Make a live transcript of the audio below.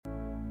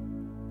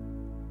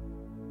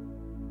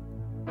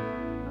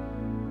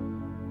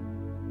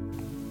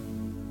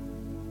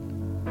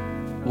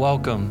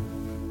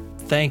welcome.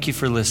 Thank you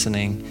for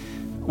listening.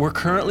 We're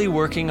currently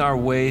working our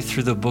way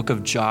through the book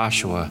of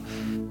Joshua,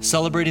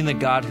 celebrating the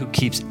God who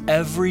keeps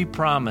every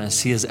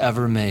promise he has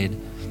ever made.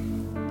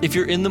 If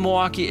you're in the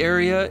Milwaukee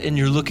area and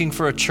you're looking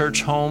for a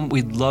church home,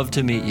 we'd love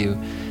to meet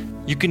you.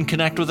 You can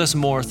connect with us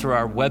more through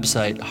our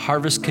website,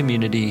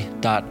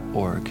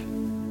 harvestcommunity.org.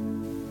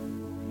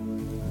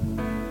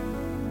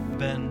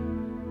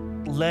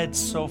 Been led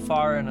so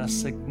far in a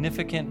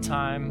significant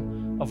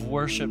time of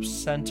worship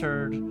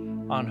centered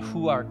on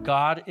who our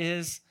God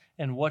is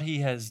and what he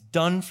has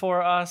done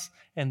for us,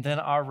 and then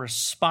our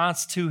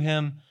response to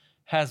him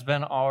has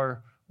been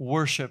our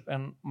worship.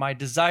 And my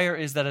desire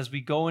is that as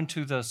we go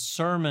into the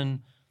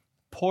sermon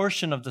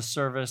portion of the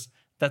service,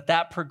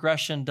 that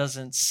progression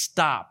doesn't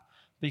stop,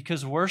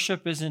 because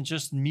worship isn't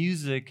just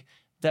music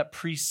that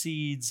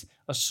precedes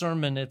a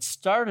sermon. It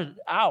started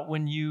out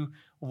when you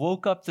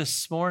woke up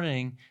this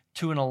morning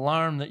to an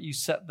alarm that you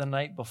set the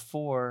night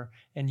before,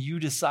 and you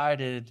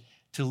decided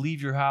to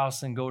leave your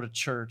house and go to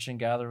church and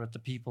gather with the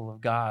people of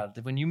God.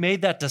 When you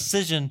made that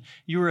decision,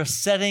 you were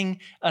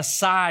setting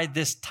aside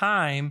this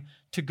time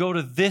to go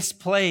to this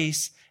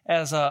place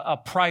as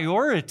a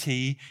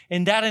priority,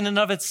 and that in and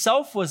of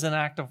itself was an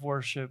act of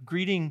worship,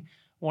 greeting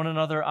one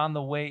another on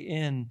the way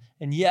in.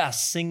 And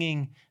yes,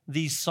 singing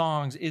these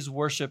songs is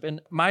worship.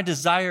 And my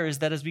desire is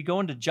that as we go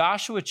into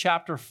Joshua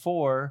chapter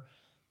 4,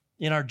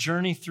 in our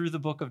journey through the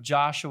book of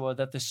Joshua,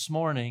 that this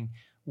morning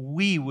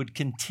we would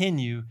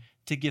continue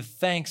to give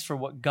thanks for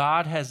what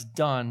God has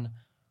done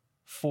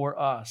for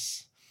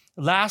us.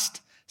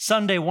 Last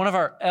Sunday, one of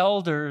our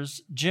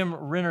elders, Jim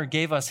Rinner,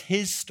 gave us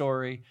his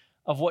story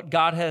of what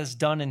God has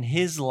done in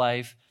his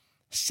life,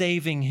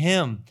 saving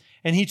him.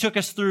 And he took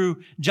us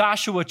through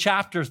Joshua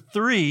chapter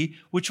 3,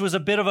 which was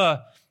it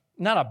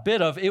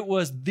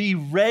was the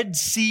Red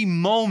Sea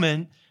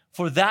moment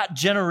for that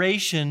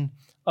generation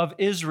of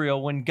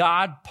Israel when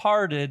God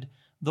parted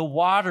the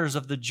waters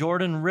of the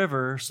Jordan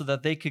River so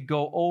that they could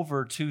go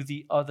over to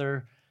the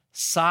other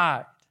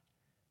side.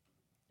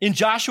 In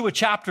Joshua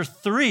chapter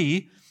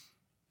 3,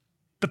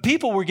 the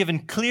people were given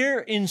clear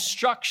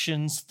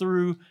instructions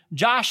through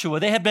Joshua.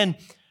 They had been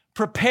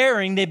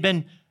preparing, they've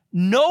been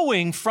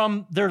knowing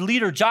from their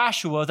leader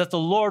Joshua that the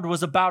Lord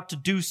was about to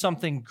do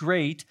something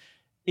great.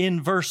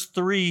 In verse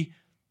 3,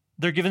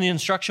 they're given the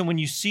instruction, when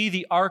you see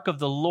the ark of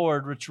the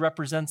Lord, which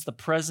represents the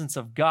presence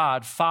of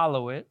God,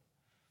 follow it.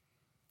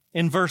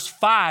 In verse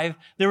 5,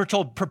 they were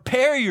told,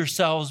 prepare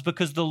yourselves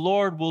because the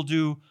Lord will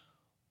do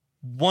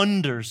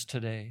wonders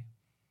today.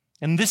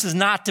 And this is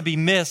not to be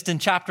missed. In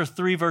chapter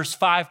 3, verse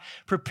 5,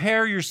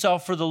 prepare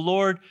yourself for the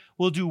Lord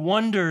will do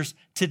wonders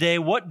today.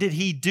 What did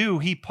he do?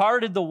 He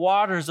parted the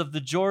waters of the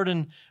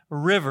Jordan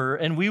River,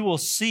 and we will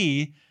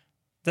see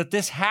that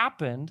this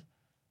happened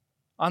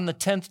on the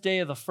 10th day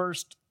of the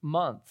first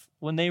month,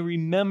 when they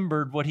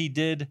remembered what he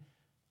did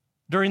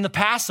during the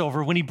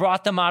Passover, when he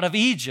brought them out of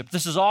Egypt.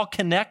 This is all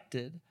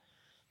connected.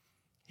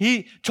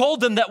 He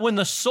told them that when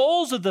the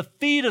soles of the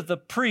feet of the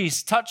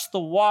priests touched the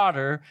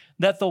water,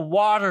 that the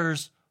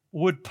waters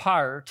would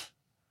part.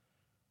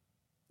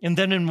 And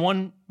then in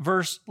one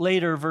verse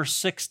later, verse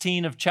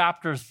 16 of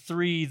chapter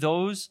 3,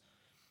 those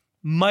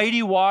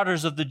mighty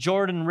waters of the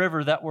Jordan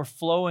River that were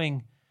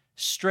flowing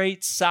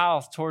straight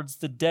south towards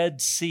the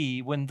Dead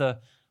Sea, when the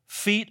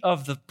feet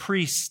of the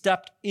priests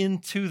stepped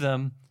into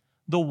them,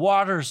 the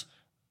waters,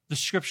 the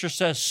scripture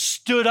says,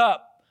 stood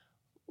up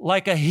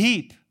like a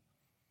heap.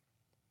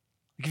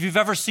 If you've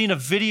ever seen a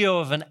video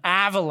of an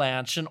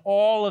avalanche and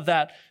all of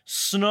that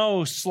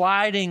snow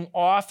sliding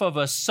off of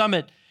a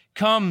summit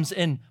comes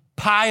and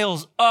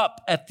piles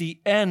up at the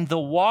end, the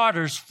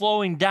waters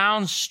flowing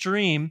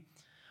downstream,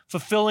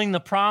 fulfilling the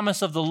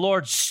promise of the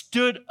Lord,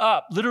 stood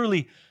up,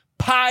 literally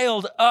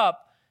piled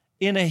up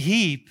in a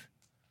heap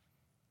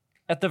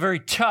at the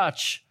very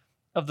touch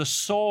of the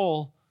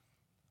sole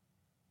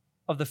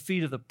of the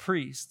feet of the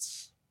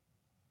priests.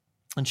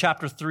 And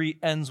chapter 3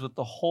 ends with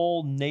the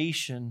whole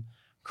nation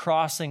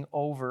crossing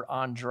over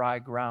on dry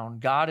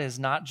ground. God is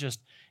not just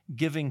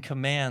giving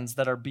commands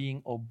that are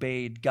being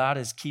obeyed. God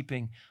is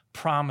keeping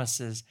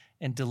promises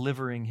and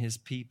delivering his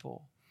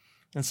people.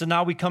 And so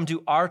now we come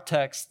to our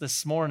text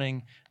this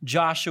morning,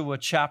 Joshua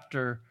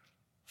chapter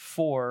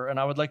 4, and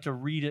I would like to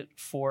read it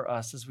for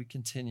us as we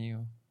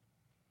continue.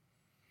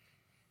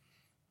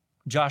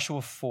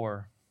 Joshua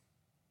 4.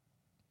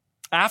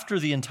 After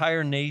the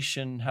entire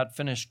nation had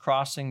finished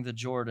crossing the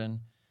Jordan,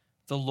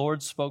 the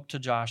Lord spoke to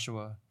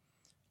Joshua,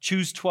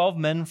 choose 12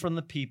 men from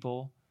the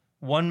people,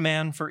 1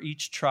 man for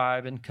each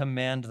tribe, and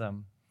command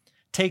them.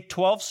 Take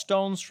 12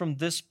 stones from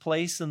this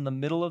place in the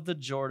middle of the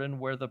Jordan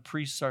where the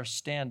priests are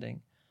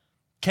standing.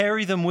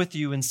 Carry them with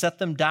you and set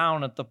them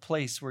down at the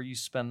place where you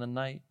spend the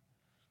night.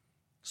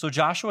 So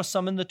Joshua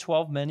summoned the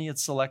 12 men he had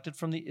selected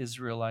from the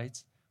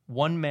Israelites,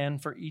 1 man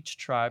for each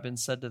tribe, and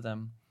said to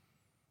them,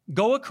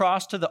 go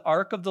across to the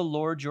ark of the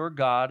Lord your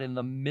God in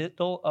the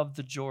middle of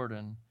the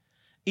Jordan.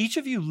 Each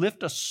of you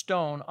lift a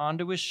stone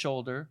onto his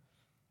shoulder,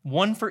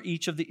 1 for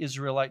each of the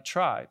Israelite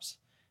tribes,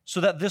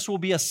 so that this will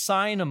be a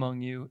sign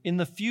among you. In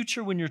the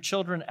future, when your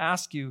children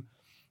ask you,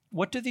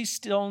 what do these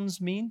stones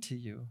mean to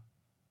you?"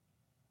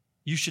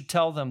 You should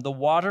tell them, "The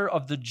water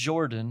of the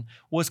Jordan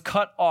was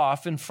cut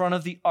off in front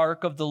of the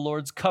ark of the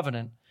Lord's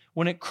covenant.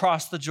 When it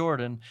crossed the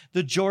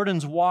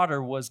Jordan's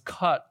water was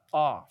cut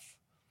off.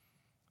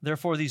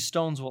 Therefore, these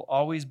stones will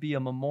always be a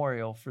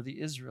memorial for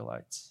the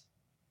Israelites."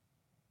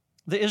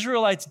 The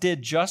Israelites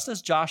did just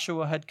as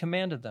Joshua had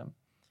commanded them.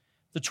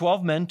 The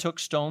 12 men took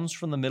stones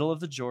from the middle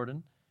of the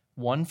Jordan,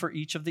 one for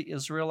each of the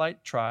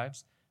Israelite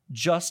tribes,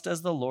 just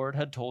as the Lord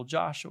had told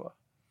Joshua.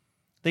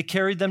 They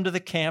carried them to the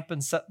camp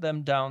and set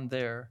them down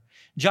there.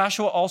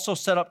 Joshua also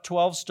set up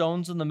 12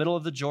 stones in the middle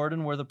of the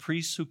Jordan where the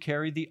priests who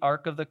carried the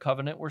Ark of the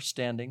Covenant were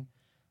standing.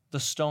 The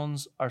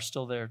stones are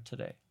still there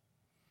today.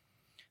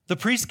 The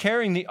priests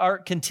carrying the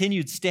ark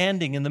continued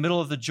standing in the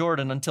middle of the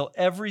Jordan until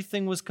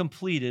everything was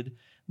completed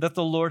that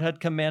the Lord had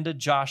commanded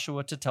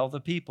Joshua to tell the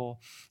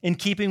people, in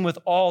keeping with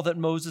all that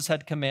Moses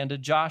had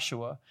commanded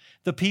Joshua.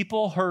 The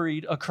people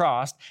hurried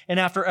across, and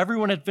after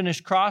everyone had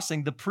finished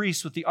crossing, the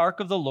priests with the ark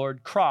of the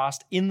Lord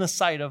crossed in the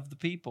sight of the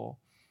people.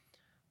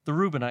 The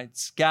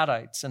Reubenites,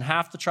 Gadites, and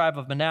half the tribe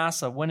of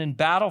Manasseh went in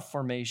battle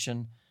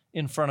formation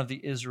in front of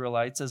the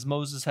Israelites, as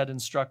Moses had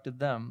instructed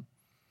them.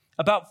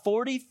 About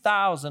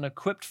 40,000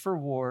 equipped for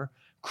war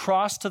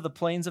crossed to the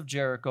plains of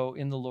Jericho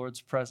in the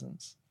Lord's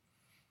presence.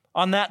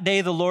 On that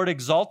day, the Lord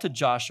exalted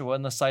Joshua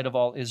in the sight of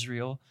all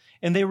Israel,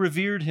 and they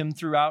revered him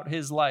throughout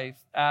his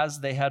life as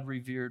they had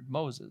revered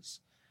Moses.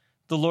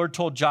 The Lord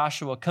told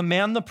Joshua,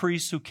 "Command the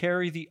priests who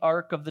carry the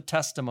ark of the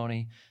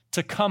testimony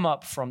to come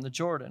up from the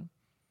Jordan."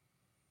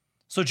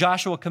 So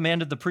Joshua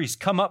commanded the priests,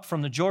 "Come up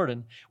from the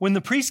Jordan." When the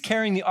priests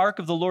carrying the ark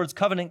of the Lord's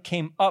covenant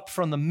came up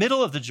from the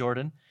middle of the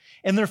Jordan,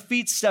 and their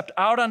feet stepped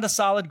out onto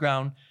solid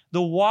ground,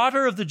 the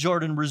water of the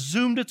Jordan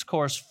resumed its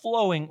course,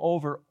 flowing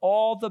over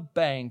all the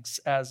banks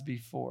as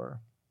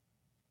before.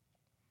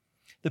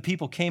 The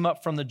people came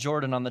up from the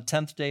Jordan on the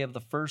 10th day of the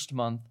first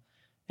month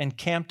and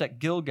camped at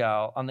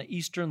Gilgal on the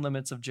eastern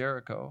limits of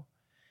Jericho.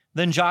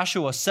 Then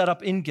Joshua set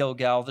up in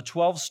Gilgal the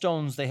 12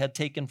 stones they had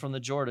taken from the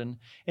Jordan,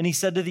 and he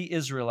said to the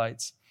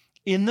Israelites,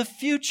 "In the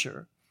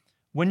future,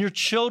 when your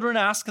children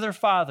ask their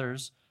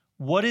fathers,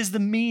 'What is the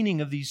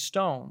meaning of these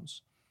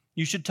stones?'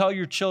 you should tell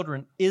your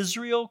children,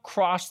 'Israel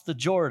crossed the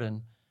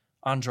Jordan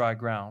on dry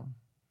ground.'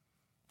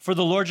 For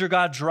the Lord your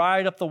God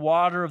dried up the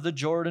water of the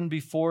Jordan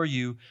before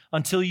you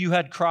until you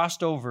had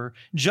crossed over,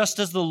 just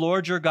as the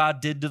Lord your God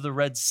did to the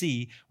Red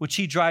Sea, which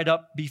he dried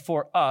up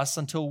before us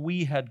until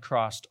we had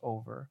crossed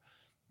over.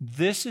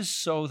 This is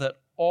so that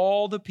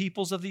all the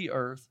peoples of the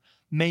earth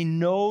may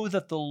know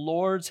that the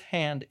Lord's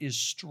hand is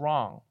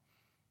strong,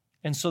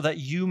 and so that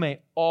you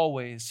may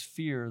always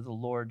fear the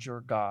Lord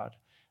your God."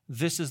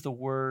 This is the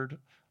word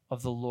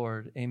of the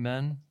Lord.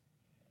 Amen.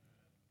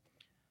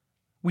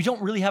 We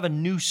don't really have a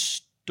new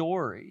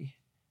story.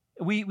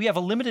 We have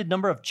a limited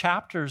number of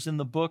chapters in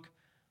the book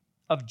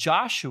of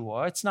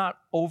Joshua. It's not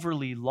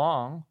overly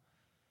long.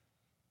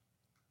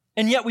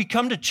 And yet we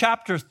come to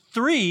chapter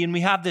 3 and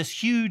we have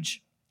this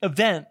huge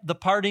event, the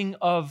parting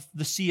of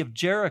the Sea of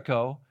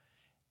Jericho.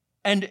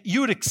 And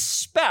you would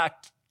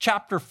expect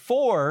chapter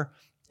 4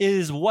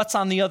 is what's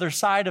on the other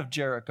side of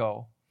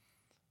Jericho.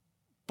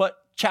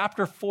 But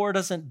chapter 4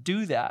 doesn't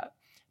do that.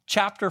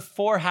 Chapter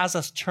 4 has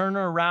us turn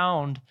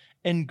around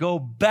and go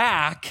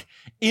back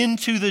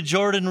into the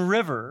Jordan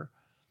River.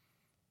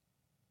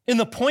 And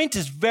the point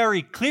is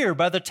very clear.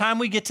 By the time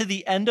we get to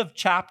the end of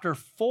chapter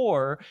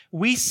 4,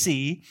 we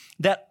see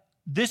that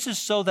this is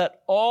so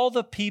that all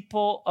the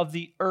people of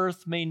the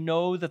earth may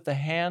know that the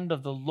hand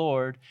of the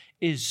Lord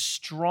is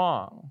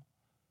strong.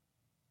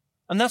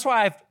 And that's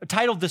why I've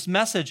titled this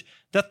message,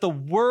 that the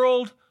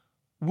world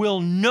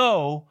will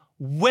know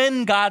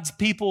when God's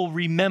people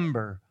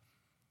remember.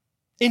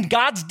 In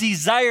God's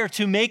desire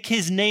to make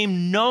his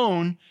name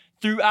known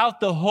throughout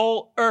the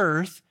whole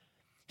earth,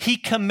 he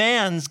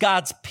commands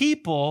God's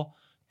people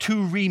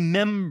to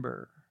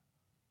remember.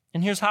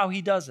 And here's how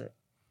he does it.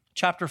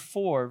 Chapter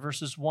 4,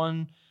 verses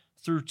 1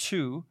 through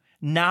 2.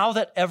 Now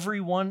that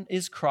everyone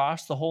is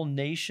crossed, the whole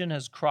nation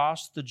has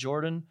crossed the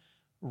Jordan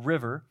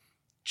River,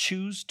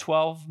 choose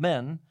 12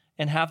 men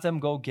and have them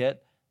go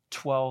get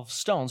 12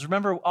 stones.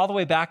 Remember, all the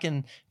way back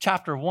in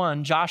chapter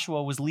 1,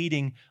 Joshua was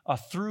leading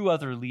through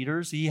other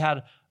leaders. He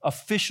had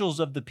officials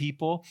of the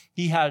people.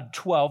 He had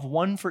 12,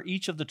 one for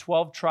each of the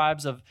 12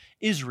 tribes of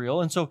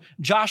Israel. And so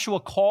Joshua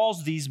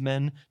calls these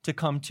men to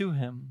come to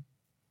him.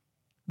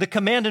 The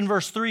command in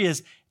verse 3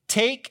 is,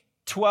 take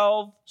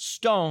 12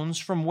 stones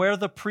from where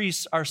the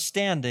priests are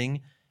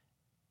standing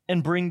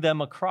and bring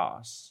them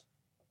across.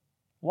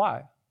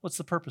 Why? What's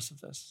the purpose of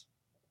this?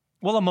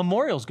 Well, a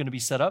memorial is going to be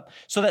set up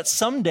so that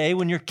someday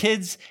when your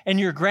kids and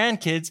your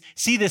grandkids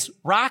see this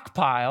rock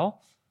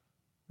pile,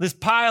 this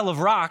pile of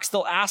rocks,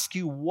 they'll ask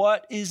you,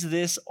 what is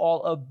this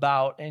all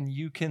about? And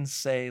you can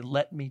say,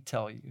 let me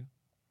tell you,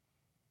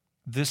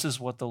 this is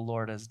what the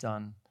Lord has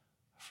done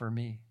for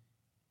me.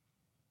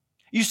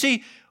 You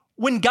see,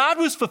 when God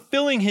was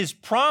fulfilling his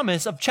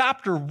promise of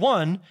chapter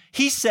 1,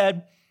 he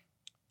said,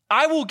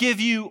 I will give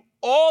you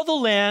all the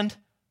land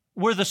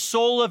where the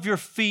sole of your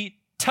feet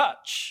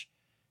touch.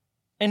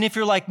 And if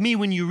you're like me,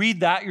 when you read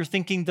that, you're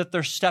thinking that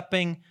they're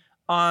stepping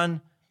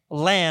on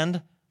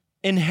land,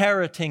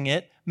 inheriting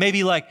it,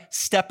 maybe like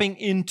stepping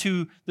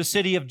into the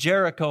city of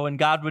Jericho, and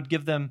God would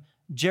give them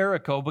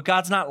Jericho. But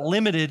God's not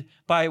limited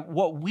by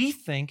what we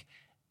think.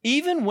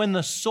 Even when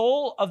the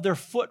sole of their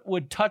foot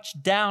would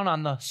touch down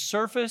on the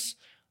surface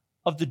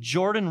of the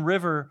Jordan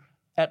River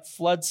at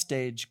flood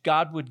stage,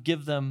 God would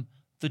give them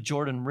the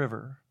Jordan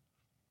River.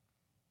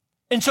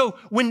 And so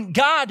when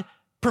God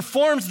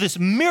performs this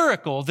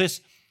miracle, this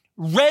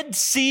Red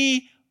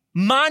Sea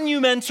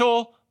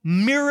monumental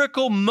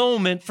miracle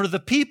moment for the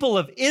people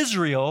of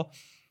Israel,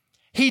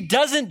 he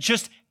doesn't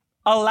just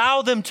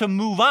allow them to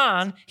move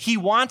on. He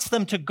wants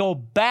them to go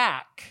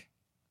back.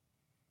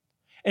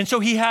 And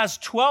so he has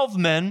 12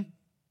 men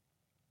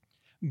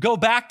go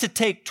back to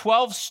take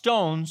 12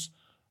 stones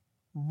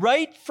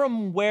right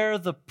from where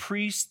the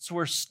priests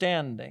were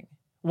standing.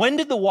 When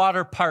did the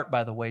water part,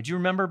 by the way? Do you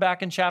remember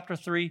back in chapter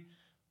 3?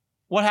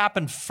 What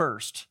happened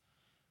first?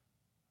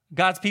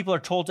 God's people are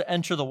told to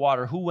enter the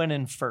water. Who went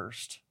in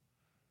first?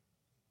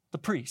 The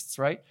priests,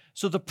 right?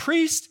 So the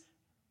priest,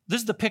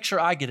 this is the picture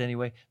I get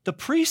anyway. The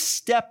priests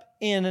step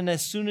in, and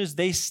as soon as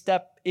they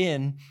step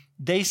into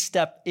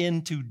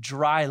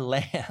dry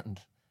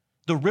land.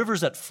 The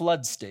river's at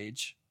flood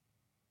stage.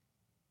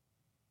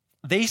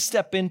 They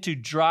step into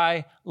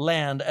dry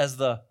land as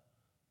the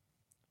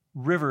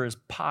river is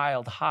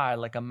piled high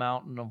like a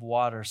mountain of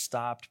water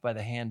stopped by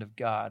the hand of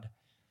God.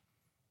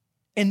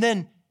 And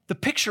then the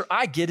picture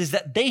I get is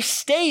that they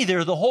stay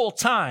there the whole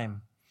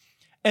time.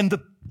 And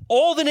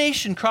all the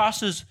nation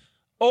crosses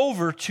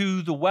over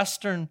to the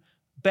western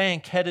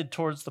bank headed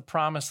towards the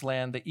promised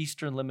land, the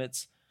eastern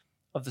limits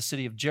of the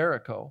city of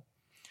Jericho.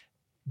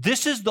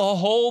 This is the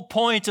whole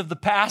point of the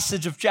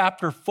passage of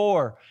chapter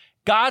 4.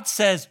 God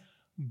says,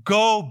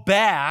 go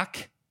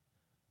back,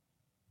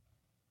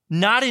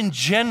 not in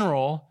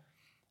general,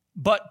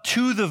 but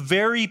to the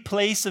very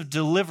place of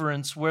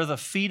deliverance where the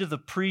feet of the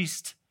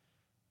priest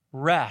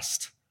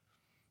rest,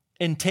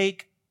 and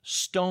take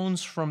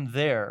stones from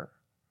there.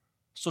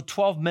 So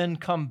 12 men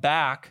come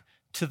back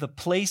to the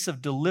place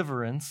of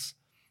deliverance,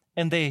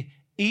 and they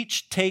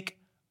each take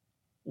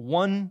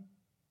one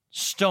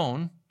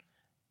stone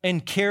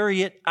and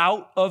carry it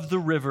out of the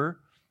river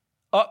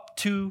up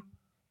to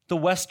the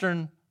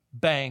western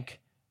bank,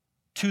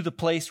 to the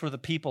place where the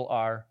people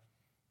are,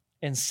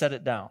 and set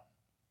it down.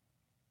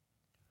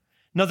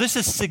 Now, this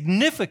is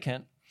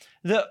significant.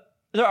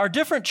 There are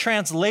different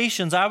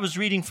translations. I was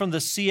reading from the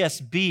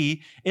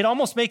CSB. It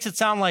almost makes it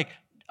sound like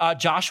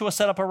Joshua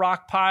set up a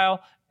rock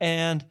pile,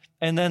 and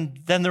then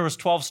there was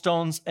 12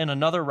 stones and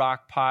another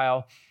rock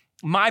pile.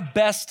 My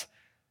best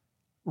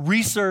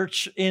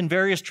research in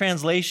various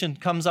translations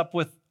comes up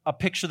with a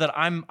picture that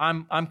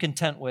I'm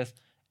content with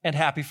and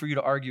happy for you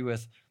to argue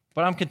with,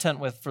 but I'm content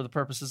with for the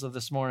purposes of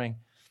this morning.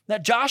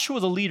 That Joshua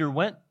the leader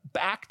went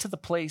back to the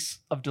place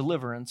of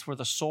deliverance where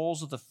the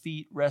soles of the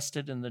feet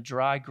rested in the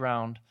dry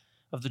ground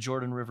of the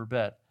Jordan River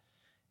bed.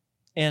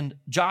 And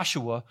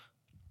Joshua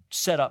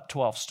set up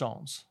 12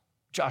 stones.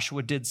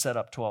 Joshua did set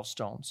up 12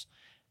 stones.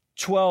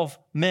 12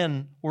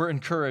 men were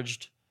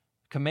encouraged,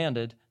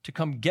 commanded to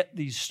come get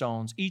these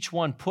stones. Each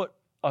one put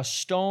a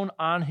stone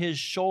on his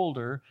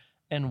shoulder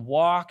and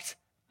walked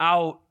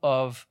out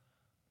of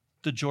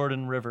the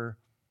Jordan River,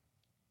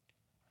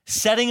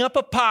 setting up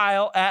a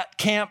pile at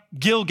Camp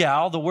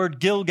Gilgal. The word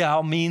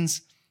Gilgal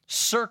means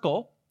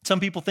circle. Some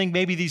people think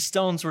maybe these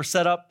stones were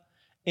set up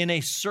in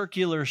a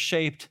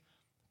circular-shaped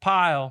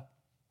pile,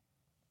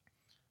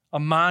 a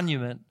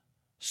monument,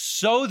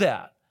 so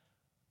that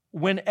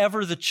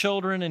whenever the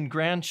children and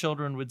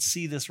grandchildren would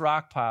see this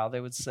rock pile,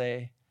 they would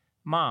say,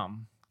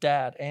 Mom,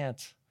 Dad,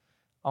 Aunt,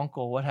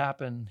 Uncle, what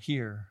happened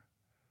here?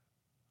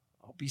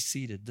 Oh, be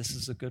seated. This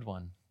is a good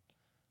one.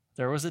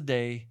 There was a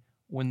day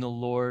when the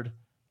Lord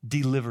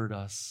delivered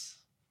us.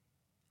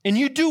 And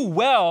you do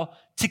well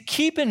to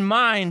keep in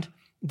mind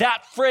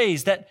that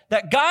phrase, that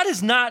God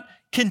is not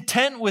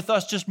content with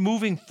us just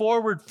moving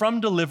forward from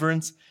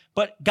deliverance,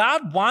 but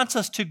God wants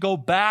us to go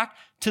back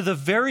to the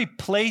very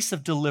place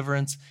of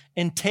deliverance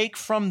and take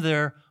from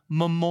there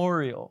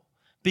memorial.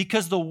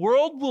 Because the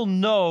world will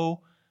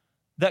know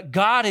that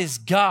God is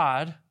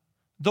God.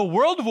 The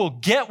world will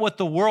get what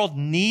the world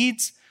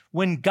needs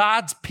when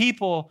God's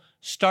people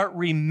start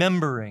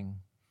remembering.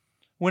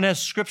 When,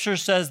 as Scripture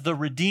says, the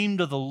redeemed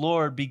of the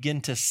Lord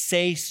begin to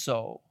say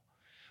so.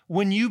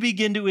 When you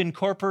begin to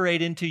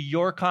incorporate into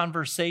your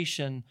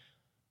conversation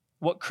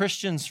what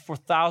Christians for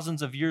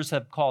thousands of years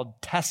have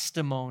called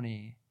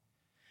testimony.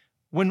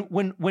 When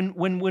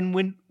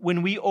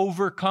we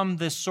overcome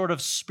this sort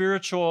of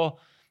spiritual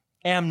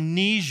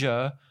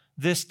amnesia,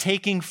 this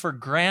taking for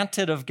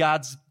granted of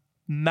God's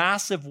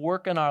massive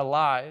work in our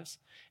lives,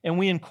 and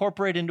we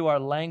incorporate into our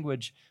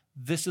language,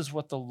 this is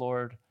what the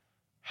Lord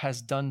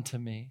has done to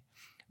me.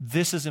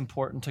 This is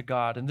important to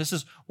God, and this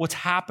is what's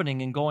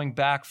happening in going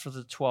back for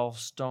the 12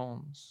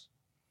 stones.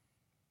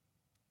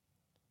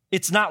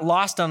 It's not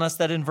lost on us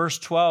that in verse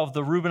 12,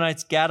 the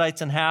Reubenites,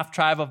 Gadites, and half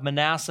tribe of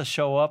Manasseh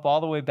show up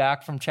all the way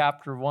back from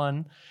chapter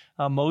 1.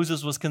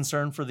 Moses was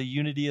concerned for the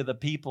unity of the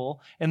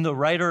people. And the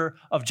writer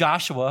of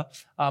Joshua,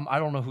 I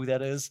don't know who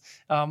that is,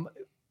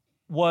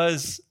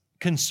 was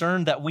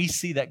concerned that we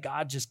see that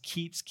God just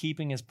keeps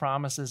keeping his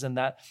promises and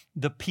that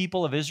the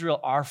people of Israel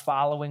are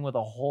following with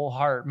a whole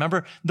heart.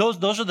 Remember,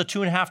 those are the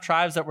 2.5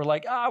 tribes that were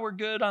like, we're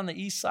good on the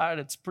east side.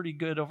 It's pretty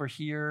good over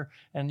here.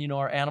 And,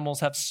 our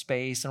animals have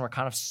space and we're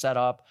kind of set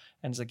up.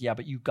 And it's like, yeah,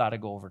 but you've got to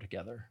go over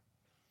together.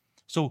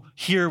 So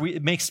here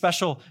it makes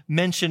special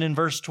mention in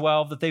verse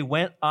 12 that they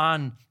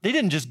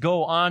didn't just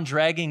go on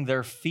dragging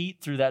their feet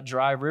through that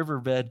dry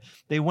riverbed.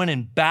 They went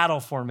in battle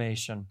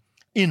formation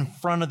in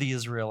front of the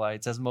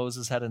Israelites, as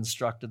Moses had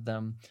instructed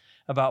them,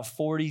 about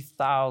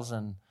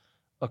 40,000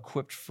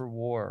 equipped for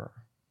war.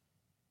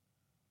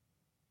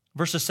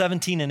 Verses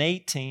 17 and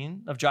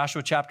 18 of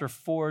Joshua chapter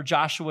 4,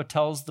 Joshua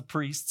tells the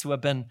priests who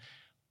have been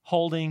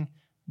holding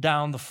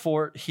down the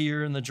fort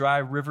here in the dry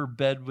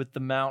riverbed with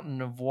the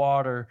mountain of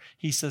water,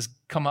 he says,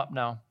 come up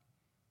now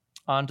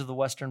onto the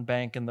western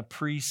bank, and the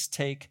priests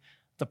take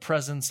the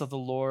presence of the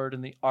Lord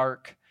and the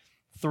ark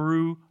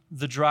through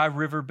the dry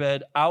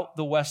riverbed, out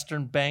the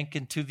western bank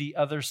and to the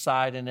other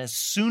side. And as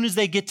soon as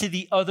they get to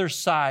the other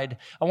side,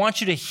 I want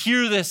you to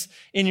hear this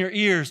in your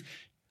ears.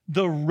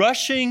 The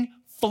rushing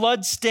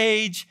flood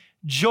stage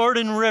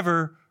Jordan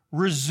River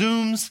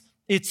resumes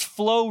its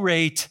flow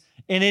rate,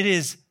 and it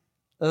is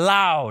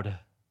loud.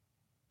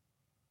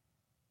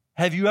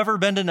 Have you ever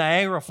been to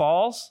Niagara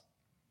Falls?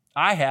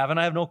 I haven't.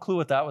 I have no clue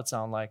what that would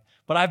sound like.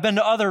 But I've been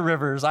to other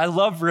rivers. I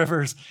love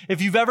rivers. If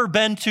you've ever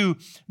been to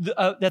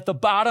at the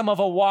bottom of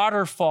a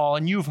waterfall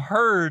and you've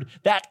heard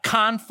that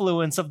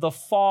confluence of the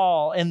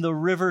fall and the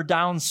river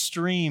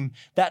downstream,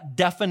 that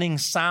deafening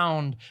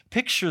sound,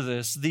 picture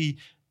this. The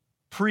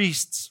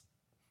priests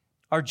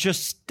are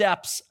just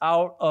steps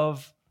out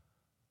of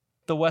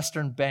the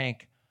western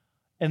bank,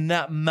 and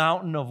that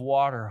mountain of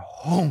water,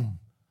 boom,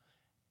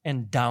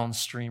 and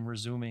downstream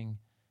resuming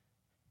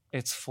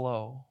its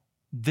flow.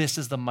 This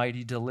is the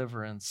mighty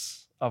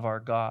deliverance of our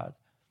God.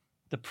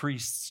 The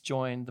priests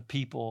joined the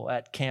people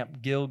at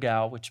Camp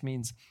Gilgal, which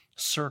means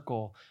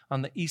circle,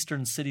 on the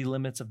eastern city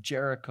limits of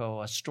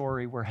Jericho, a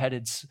story we're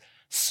headed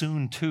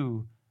soon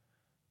to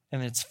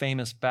in its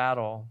famous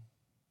battle.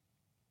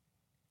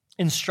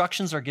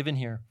 Instructions are given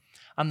here.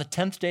 On the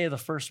 10th day of the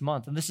first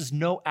month, and this is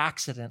no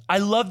accident. I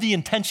love the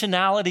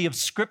intentionality of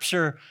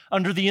Scripture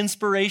under the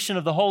inspiration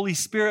of the Holy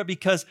Spirit,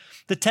 because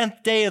the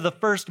 10th day of the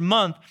first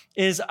month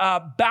is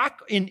back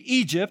in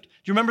Egypt. Do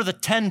you remember the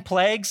 10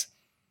 plagues?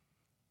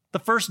 The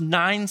first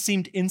 9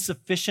 seemed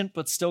insufficient,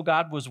 but still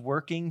God was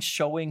working,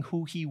 showing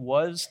who he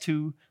was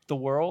to the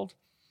world.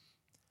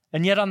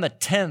 And yet on the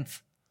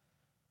 10th,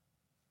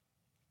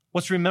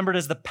 what's remembered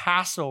as the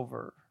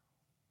Passover,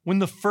 when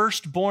the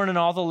firstborn in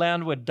all the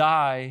land would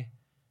die,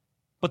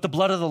 but the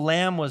blood of the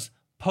Lamb was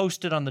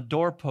posted on the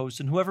doorpost,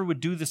 and whoever would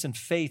do this in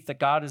faith that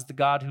God is the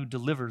God who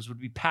delivers would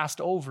be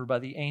passed over by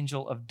the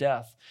angel of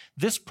death.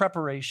 This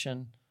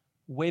preparation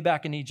way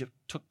back in Egypt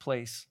took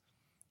place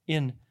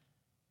in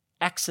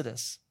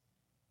Exodus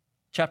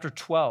chapter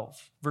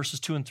 12,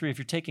 verses 2 and 3. If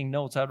you're taking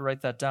notes, I would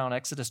write that down.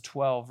 Exodus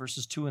 12,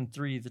 verses 2 and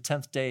 3, the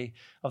 10th day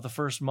of the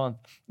first month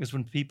is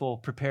when people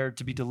prepared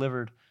to be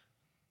delivered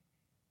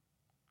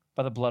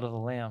by the blood of the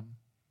Lamb.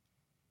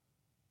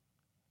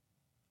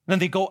 Then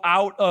they go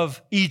out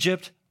of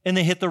Egypt and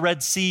they hit the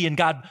Red Sea, and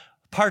God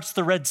parts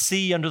the Red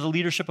Sea under the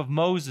leadership of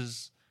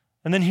Moses.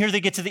 And then here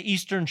they get to the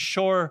eastern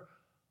shore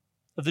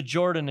of the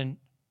Jordan, and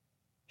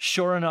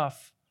sure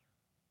enough,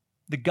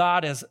 the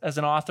God, as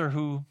an author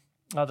who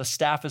the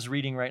staff is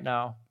reading right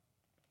now,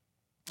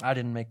 I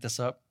didn't make this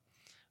up.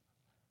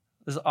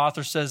 This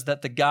author says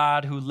that the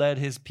God who led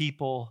his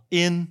people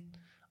in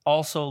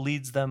also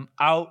leads them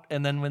out,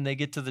 and then when they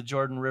get to the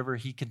Jordan River,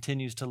 he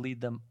continues to lead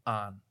them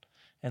on.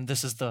 And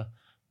this is the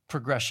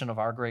progression of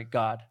our great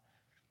God.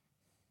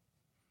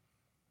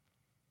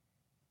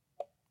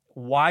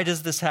 Why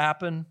does this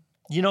happen?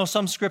 You know,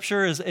 some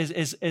scripture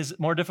is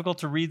more difficult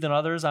to read than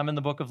others. I'm in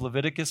the book of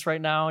Leviticus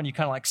right now, and you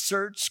kind of like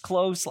search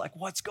close, like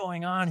what's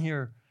going on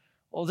here?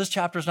 Well, this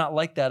chapter is not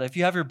like that. If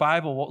you have your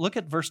Bible, look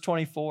at verse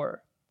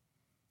 24.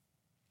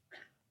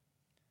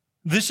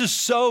 This is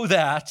so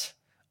that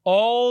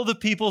all the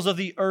peoples of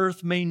the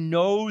earth may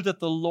know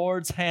that the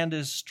Lord's hand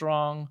is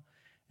strong,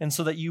 and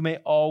so that you may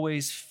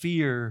always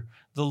fear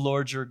the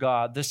Lord your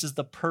God. This is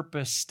the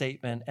purpose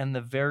statement and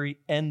the very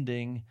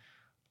ending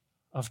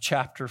of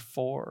chapter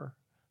 4,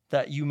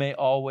 that you may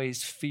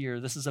always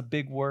fear. This is a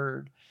big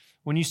word.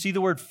 When you see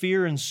the word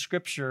fear in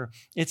Scripture,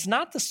 it's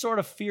not the sort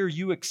of fear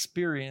you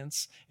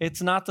experience.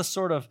 It's not the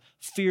sort of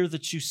fear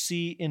that you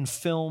see in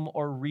film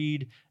or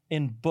read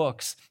in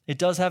books. It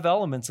does have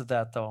elements of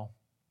that, though.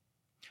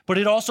 But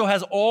it also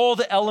has all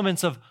the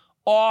elements of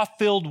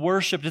awe-filled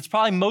worship. It's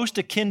probably most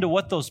akin to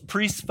what those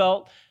priests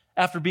felt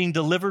after being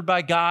delivered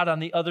by God on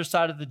the other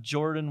side of the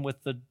Jordan,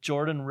 with the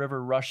Jordan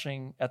River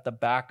rushing at the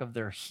back of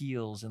their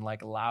heels in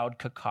like loud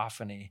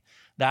cacophony.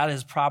 That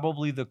is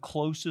probably the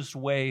closest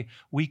way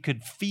we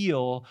could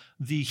feel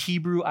the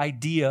Hebrew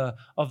idea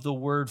of the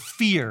word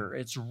fear.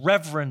 It's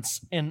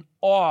reverence and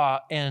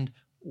awe and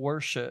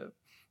worship.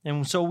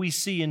 And so we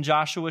see in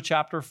Joshua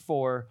chapter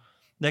 4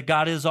 that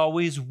God is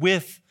always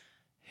with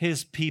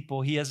his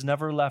people. He has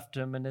never left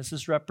them, and this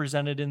is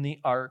represented in the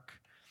ark.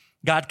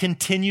 God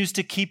continues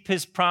to keep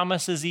his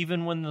promises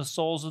even when the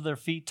soles of their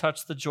feet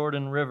touch the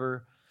Jordan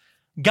River.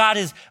 God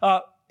is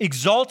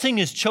exalting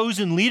his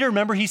chosen leader.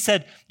 Remember, he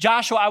said,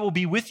 Joshua, I will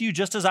be with you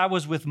just as I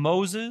was with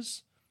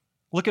Moses.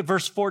 Look at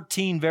verse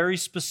 14. Very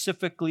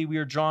specifically, we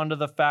are drawn to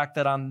the fact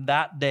that on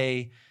that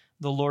day,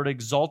 the Lord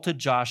exalted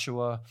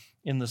Joshua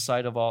in the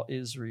sight of all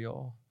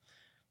Israel.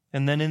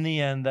 And then in the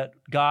end, that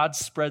God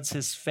spreads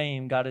his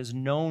fame. God is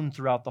known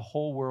throughout the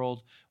whole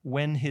world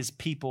when his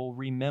people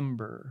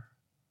remember.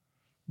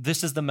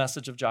 This is the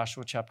message of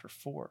Joshua chapter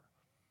 4.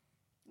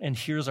 And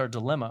here's our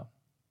dilemma.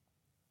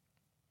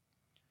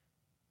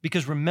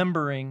 Because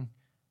remembering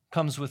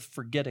comes with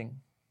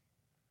forgetting.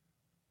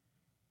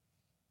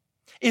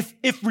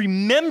 If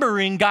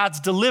remembering God's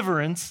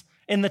deliverance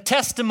and the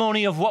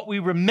testimony of what we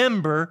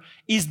remember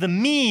is the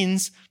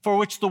means for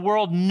which the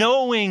world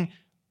knowing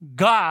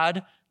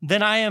God,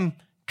 then I am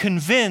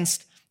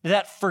convinced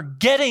that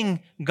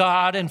forgetting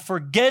God and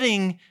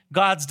forgetting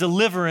God's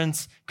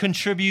deliverance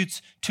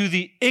contributes to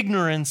the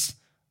ignorance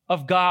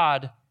of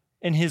God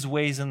and his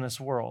ways in this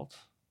world.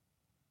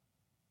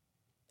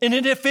 And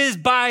if it is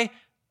by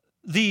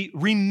the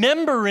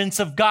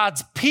remembrance of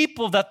God's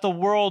people that the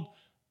world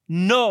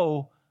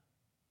know,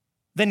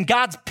 then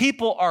God's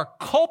people are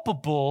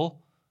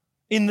culpable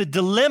in the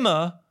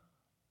dilemma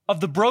of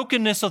the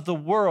brokenness of the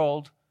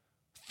world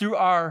through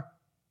our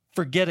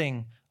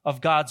forgetting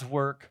of God's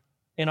work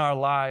in our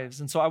lives.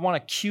 And so I want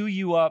to cue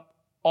you up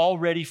all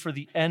ready for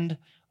the end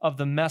of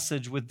the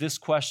message with this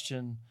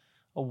question: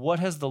 what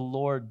has the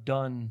Lord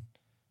done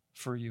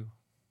for you?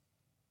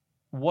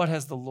 What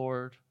has the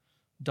Lord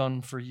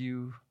done for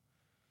you?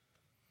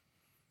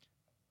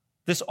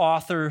 This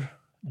author,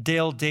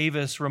 Dale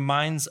Davis,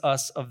 reminds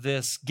us of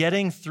this.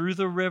 Getting through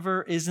the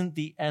river isn't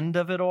the end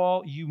of it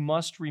all. You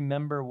must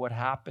remember what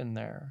happened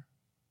there.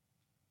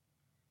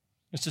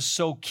 This is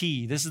so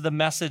key. This is the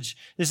message.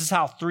 This is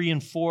how 3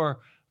 and 4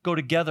 go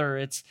together.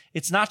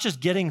 It's not just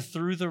getting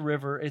through the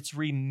river, it's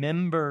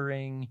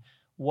remembering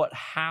what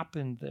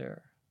happened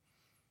there.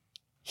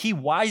 He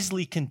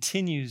wisely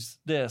continues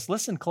this.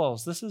 Listen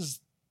close. This is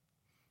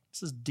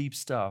deep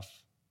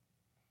stuff.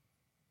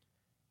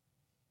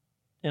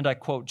 And I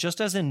quote,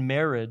 just as in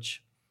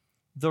marriage,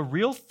 the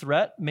real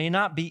threat may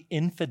not be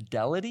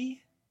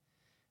infidelity,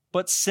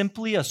 but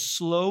simply a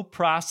slow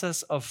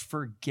process of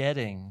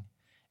forgetting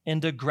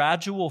and a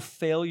gradual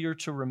failure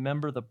to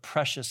remember the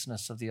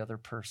preciousness of the other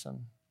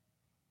person.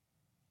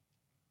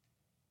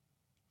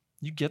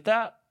 You get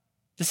that?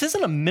 This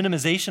isn't a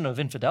minimization of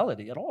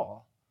infidelity at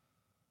all.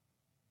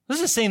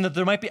 This is saying that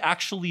there might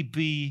actually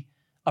be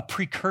a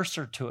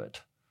precursor to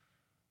it.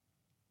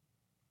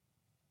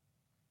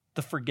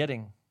 The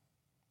forgetting,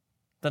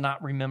 the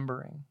not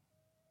remembering.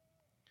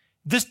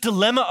 This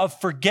dilemma of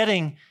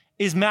forgetting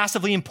is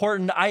massively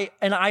important. I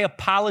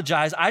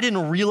apologize. I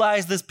didn't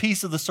realize this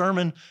piece of the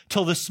sermon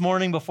till this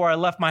morning before I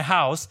left my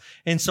house.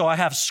 And so I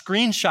have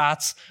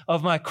screenshots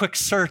of my quick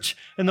search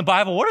in the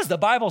Bible. What does the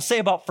Bible say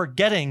about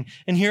forgetting?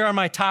 And here are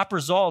my top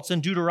results.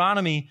 In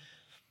Deuteronomy,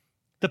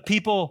 the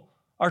people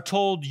are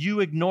told,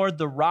 you ignored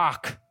the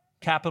rock,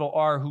 capital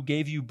R, who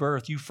gave you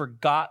birth. You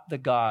forgot the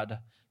God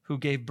who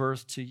gave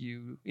birth to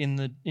you.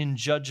 In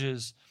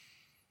Judges,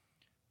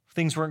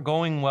 things weren't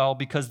going well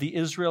because the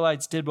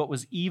Israelites did what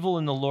was evil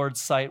in the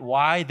Lord's sight.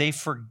 Why? They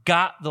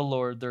forgot the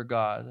Lord their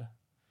God.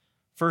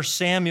 1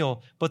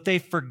 Samuel, but they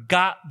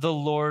forgot the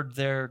Lord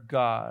their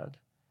God.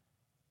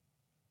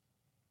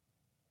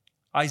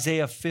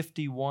 Isaiah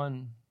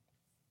 51,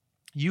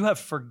 you have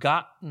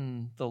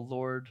forgotten the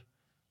Lord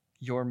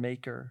your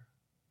Maker.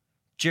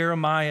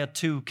 Jeremiah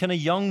 2, can a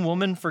young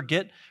woman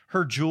forget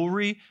her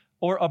jewelry,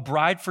 or a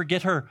bride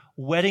forget her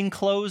wedding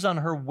clothes on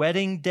her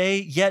wedding day?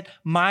 Yet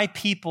my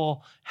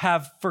people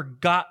have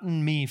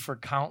forgotten me for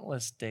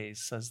countless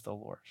days, says the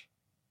Lord.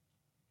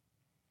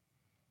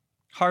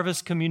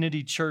 Harvest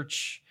Community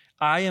Church,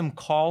 I am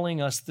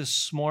calling us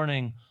this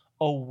morning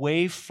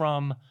away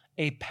from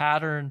a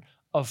pattern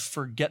of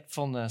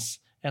forgetfulness,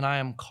 and I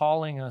am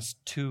calling us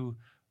to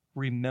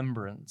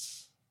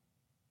remembrance.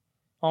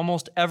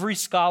 Almost every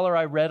scholar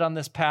I read on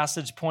this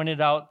passage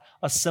pointed out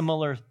a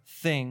similar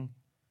thing.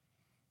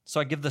 So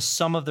I give the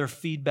sum of their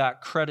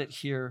feedback credit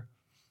here,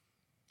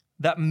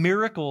 that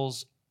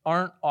miracles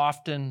aren't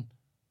often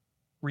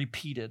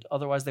repeated.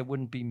 Otherwise, they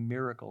wouldn't be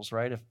miracles,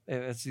 right? If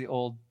it's the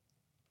old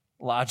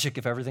logic,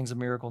 if everything's a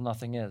miracle,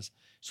 nothing is.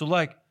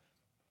 So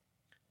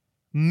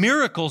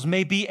miracles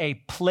may be a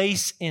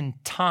place in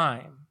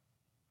time,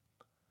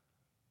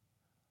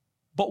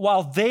 but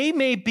while they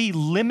may be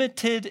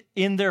limited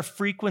in their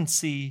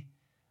frequency,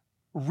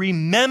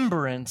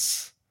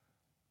 remembrance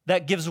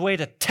that gives way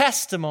to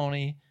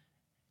testimony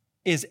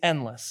is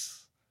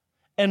endless.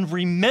 And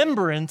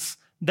remembrance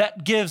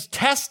that gives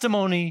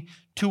testimony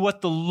to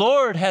what the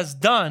Lord has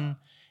done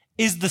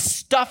is the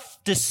stuff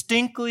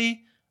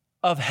distinctly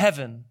of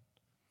heaven.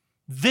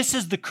 This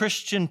is the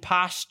Christian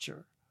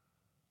posture.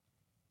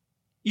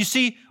 You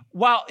see,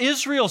 while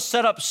Israel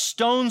set up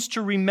stones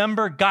to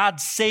remember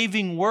God's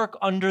saving work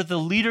under the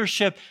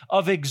leadership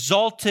of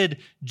exalted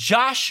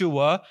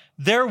Joshua,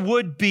 there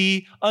would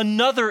be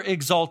another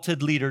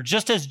exalted leader.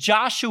 Just as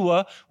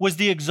Joshua was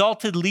the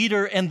exalted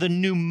leader and the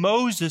new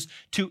Moses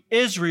to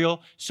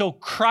Israel, so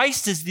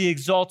Christ is the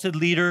exalted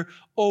leader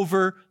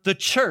over the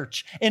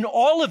church. And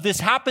all of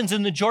this happens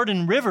in the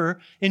Jordan River,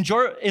 in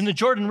the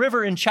Jordan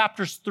River in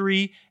chapters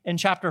 3 and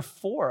chapter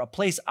 4, a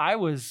place I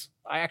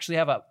actually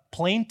have a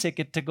plane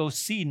ticket to go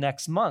see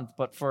next month,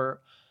 but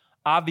for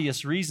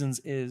obvious reasons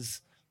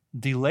is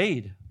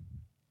delayed.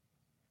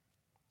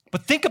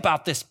 But think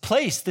about this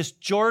place. This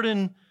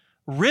Jordan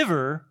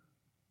River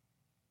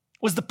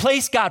was the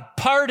place God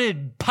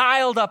parted,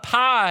 piled up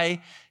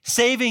high,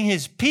 saving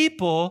his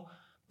people,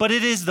 but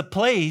it is the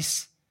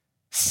place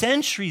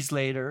centuries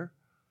later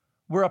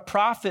where a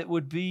prophet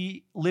would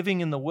be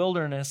living in the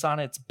wilderness on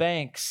its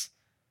banks,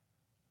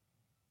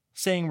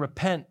 saying,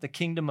 repent, the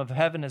kingdom of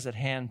heaven is at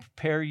hand,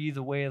 prepare ye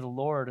the way of the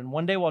Lord. And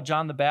one day while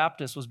John the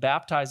Baptist was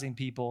baptizing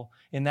people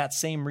in that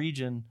same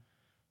region,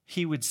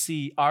 he would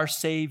see our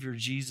Savior,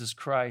 Jesus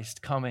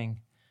Christ, coming.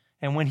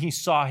 And when he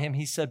saw him,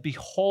 he said,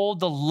 behold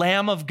the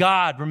Lamb of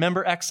God.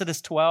 Remember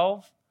Exodus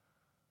 12?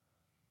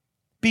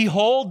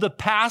 Behold the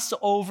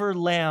Passover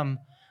Lamb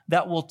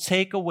that will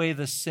take away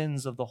the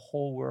sins of the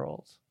whole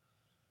world.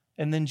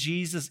 And then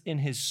Jesus, in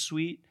his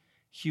sweet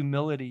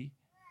humility,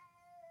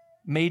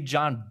 made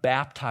John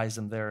baptize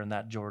him there in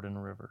that Jordan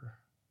River.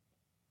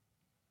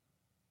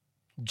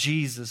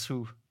 Jesus,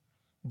 who,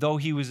 though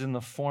he was in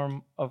the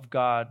form of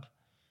God,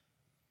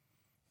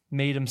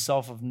 made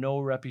himself of no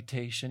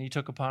reputation. He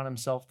took upon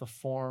himself the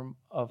form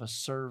of a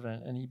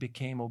servant, and he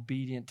became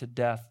obedient to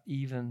death,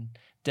 even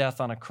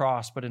death on a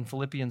cross. But in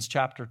Philippians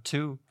chapter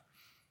 2,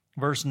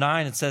 verse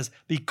 9, it says,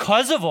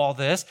 because of all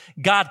this,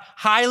 God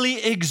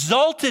highly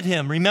exalted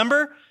him.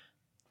 Remember?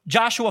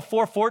 Joshua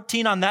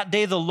 4:14, on that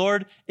day the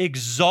Lord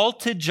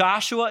exalted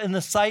Joshua in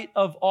the sight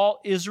of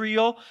all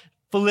Israel.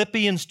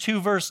 Philippians 2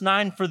 verse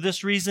 9, for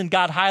this reason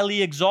God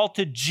highly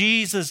exalted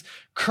Jesus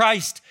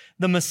Christ,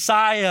 the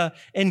Messiah,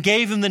 and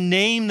gave him the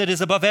name that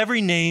is above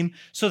every name,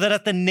 so that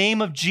at the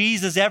name of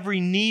Jesus every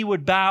knee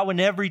would bow and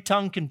every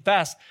tongue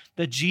confess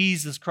that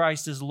Jesus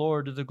Christ is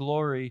Lord, to the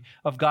glory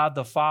of God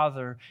the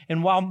Father.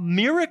 And while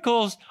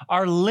miracles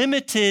are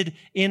limited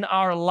in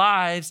our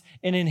lives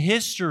and in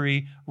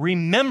history,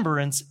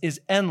 remembrance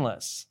is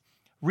endless.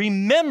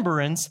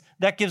 Remembrance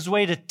that gives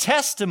way to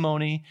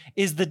testimony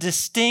is the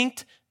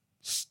distinct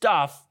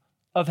stuff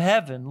of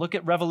heaven. Look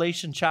at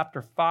Revelation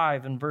chapter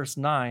 5 and verse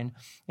 9.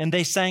 And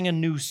they sang a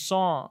new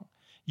song.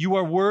 You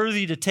are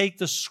worthy to take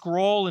the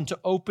scroll and to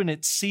open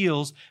its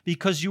seals,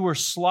 because you were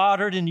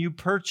slaughtered and you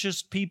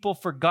purchased people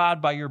for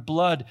God by your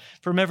blood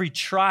from every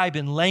tribe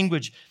and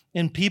language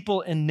and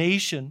people and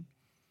nation.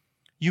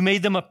 You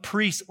made them a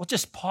priest. Well,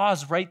 just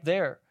pause right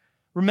there.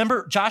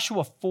 Remember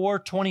Joshua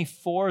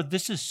 4:24.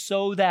 This is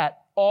so that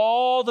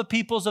all the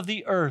peoples of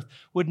the earth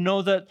would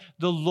know that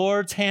the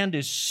Lord's hand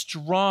is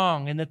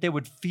strong and that they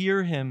would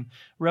fear him.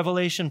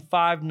 Revelation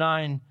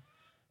 5:9,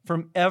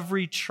 from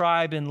every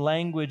tribe and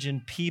language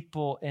and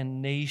people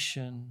and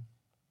nation.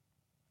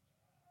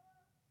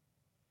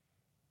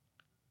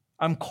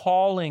 I'm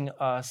calling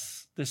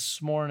us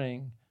this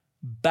morning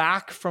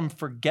back from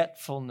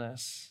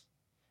forgetfulness,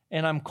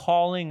 and I'm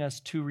calling us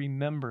to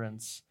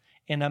remembrance.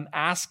 And I'm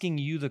asking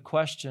you the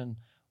question,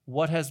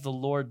 what has the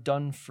Lord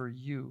done for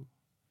you?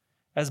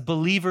 As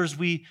believers,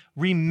 we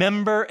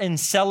remember and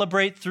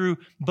celebrate through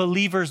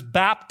believers'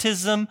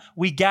 baptism.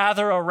 We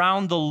gather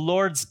around the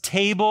Lord's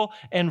table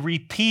and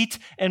repeat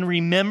and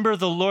remember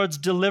the Lord's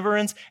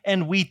deliverance.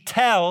 And we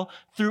tell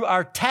through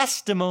our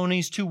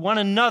testimonies to one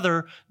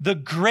another the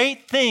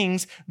great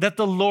things that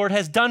the Lord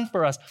has done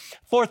for us.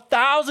 For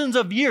thousands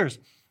of years,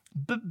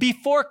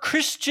 before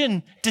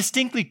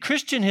distinctly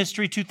Christian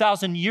history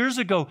 2,000 years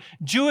ago,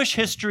 Jewish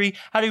history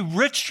had a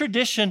rich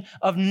tradition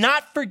of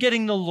not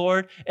forgetting the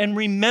Lord and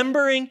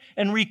remembering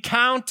and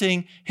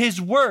recounting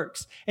his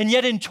works. And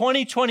yet in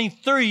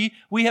 2023,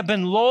 we have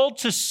been lulled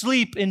to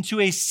sleep into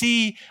a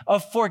sea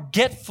of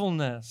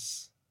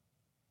forgetfulness.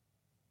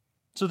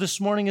 So this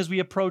morning, as we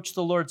approach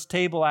the Lord's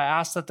table, I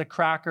ask that the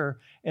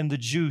cracker and the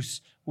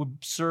juice would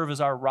serve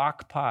as our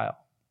rock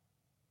pile.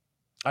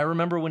 I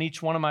remember when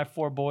each one of my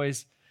 4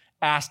 boys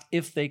asked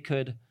if they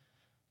could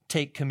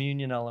take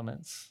communion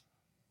elements.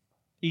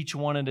 Each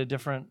one in a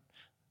different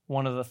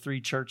one of the 3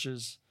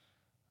 churches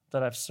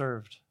that I've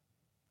served.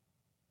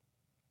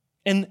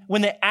 And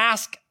when they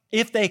ask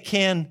if they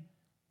can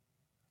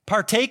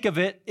partake of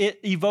it, it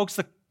evokes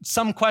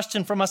some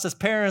question from us as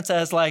parents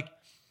as like,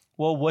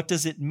 well, what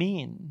does it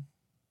mean?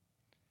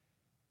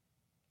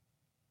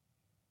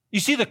 You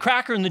see, the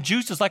cracker and the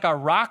juice is like our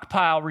rock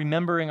pile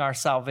remembering our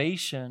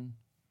salvation.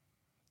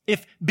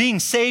 If being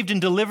saved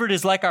and delivered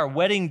is like our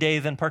wedding day,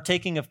 then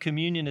partaking of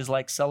communion is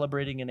like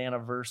celebrating an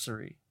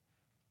anniversary.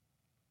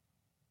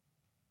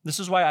 This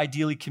is why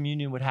ideally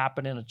communion would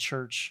happen in a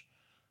church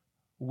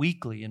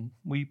weekly, and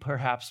we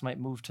perhaps might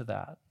move to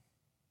that.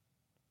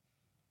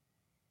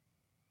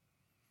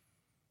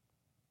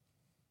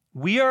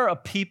 We are a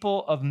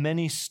people of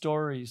many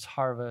stories,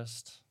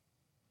 Harvest.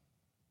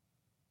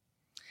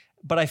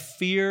 But I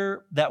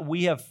fear that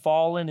we have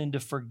fallen into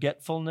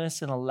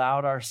forgetfulness and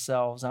allowed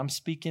ourselves, I'm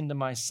speaking to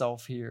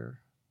myself here,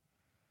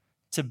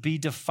 to be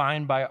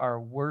defined by our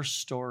worst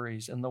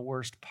stories and the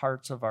worst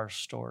parts of our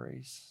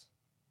stories.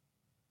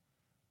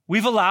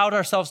 We've allowed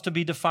ourselves to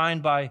be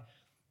defined by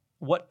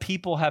what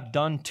people have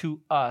done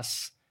to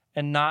us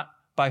and not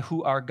by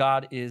who our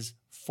God is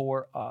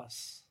for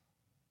us.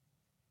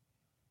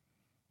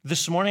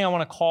 This morning, I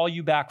want to call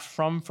you back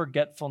from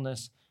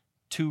forgetfulness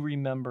to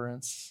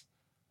remembrance.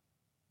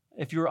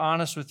 If you're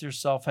honest with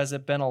yourself, has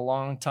it been a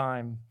long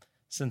time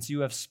since you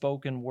have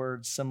spoken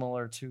words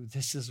similar to,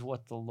 "This is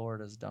what the Lord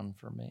has done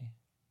for me"?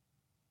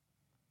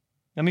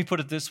 Let me put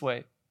it this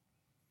way.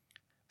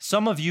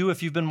 Some of you,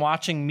 if you've been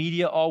watching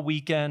media all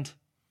weekend,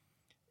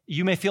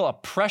 you may feel a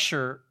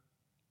pressure.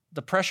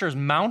 The pressure is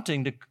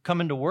mounting to come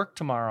into work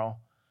tomorrow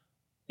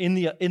in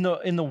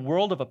the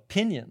world of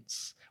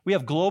opinions. We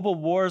have global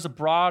wars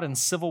abroad and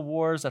civil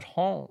wars at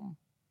home.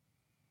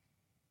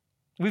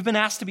 We've been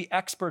asked to be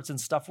experts in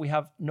stuff we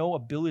have no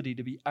ability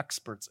to be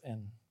experts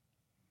in.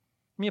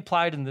 Let me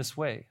apply it in this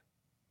way.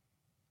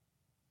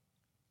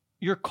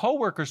 Your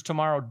coworkers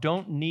tomorrow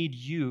don't need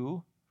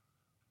you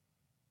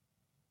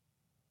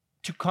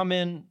to come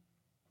in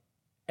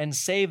and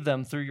save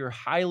them through your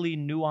highly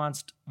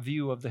nuanced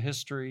view of the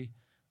history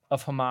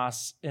of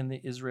Hamas and the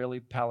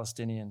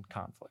Israeli-Palestinian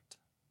conflict.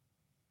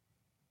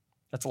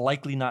 That's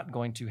likely not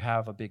going to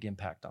have a big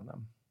impact on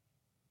them.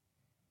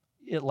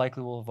 It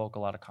likely will evoke a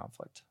lot of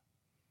conflict.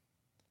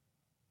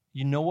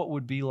 You know what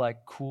would be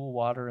like cool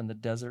water in the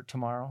desert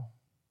tomorrow?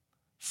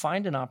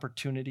 Find an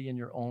opportunity in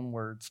your own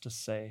words to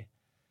say,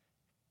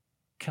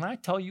 "Can I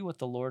tell you what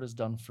the Lord has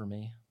done for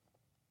me?"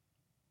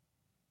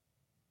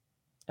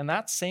 And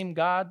that same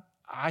God,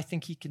 I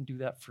think he can do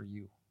that for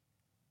you.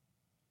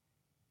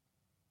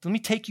 Let me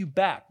take you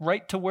back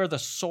right to where the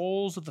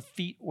soles of the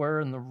feet were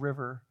in the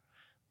river.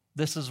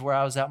 This is where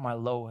I was at my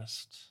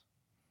lowest.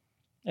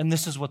 And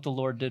this is what the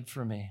Lord did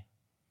for me.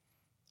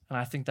 And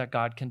I think that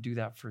God can do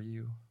that for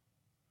you.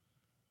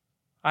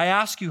 I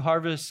ask you,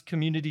 Harvest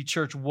Community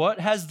Church,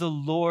 what has the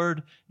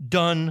Lord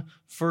done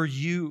for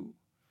you?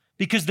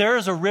 Because there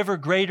is a river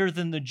greater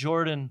than the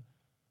Jordan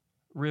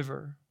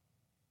River.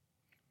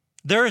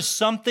 There is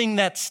something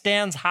that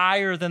stands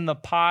higher than the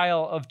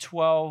pile of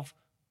 12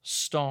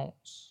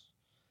 stones.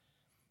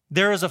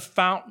 There is a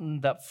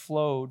fountain that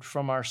flowed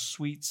from our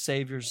sweet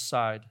Savior's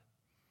side.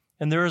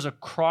 And there is a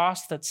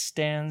cross that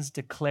stands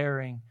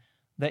declaring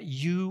that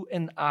you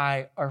and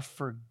I are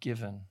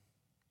forgiven.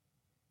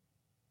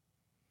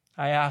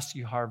 I ask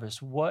you,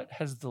 Harvest, what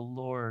has the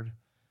Lord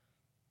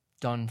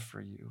done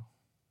for you?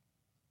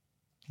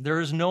 There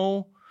is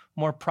no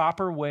more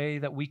proper way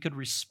that we could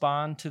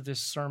respond to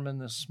this sermon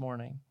this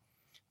morning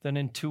than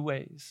in two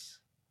ways.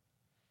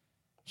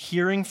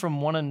 Hearing from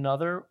one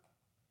another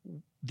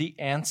the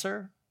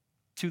answer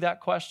to that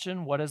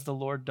question, what has the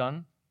Lord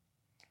done?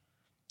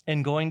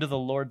 And going to the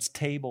Lord's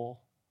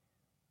table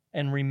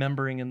and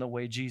remembering in the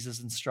way Jesus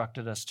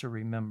instructed us to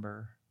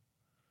remember.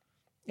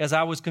 As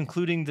I was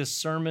concluding this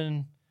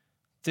sermon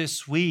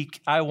this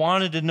week, I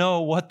wanted to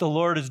know what the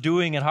Lord is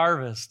doing at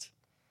Harvest.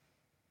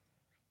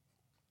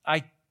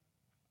 I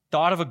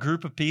thought of a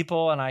group of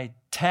people and I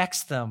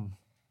text them,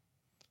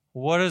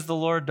 "What has the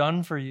Lord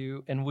done for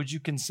you? And would you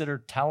consider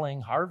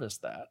telling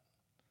Harvest that?"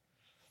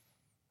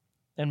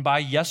 And by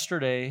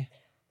yesterday,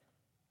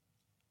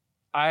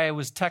 I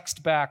was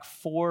text back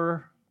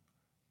 4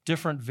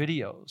 different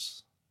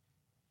videos.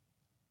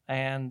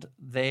 And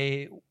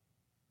they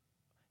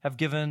have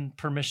given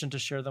permission to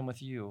share them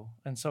with you.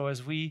 And so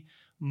as we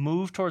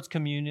move towards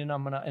communion,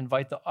 I'm going to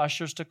invite the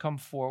ushers to come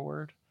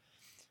forward.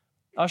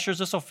 Ushers,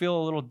 this will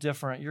feel a little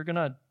different. You're going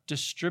to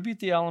distribute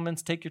the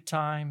elements, take your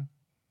time.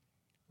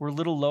 We're a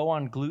little low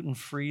on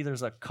gluten-free.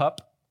 There's a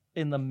cup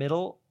in the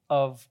middle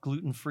of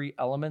gluten-free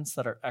elements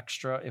that are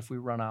extra if we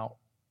run out.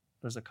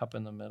 There's a cup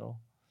in the middle.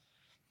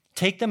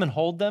 Take them and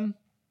hold them.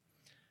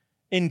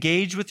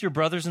 Engage with your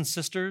brothers and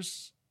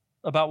sisters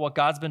about what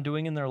God's been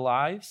doing in their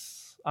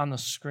lives on the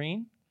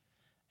screen.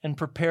 And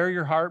prepare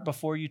your heart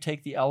before you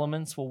take the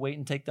elements. We'll wait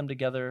and take them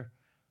together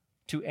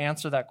to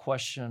answer that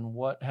question,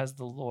 what has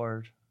the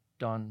Lord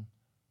done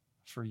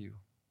for you?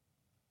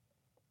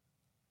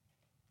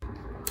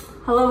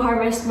 Hello,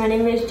 Harvest. My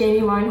name is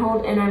Jamie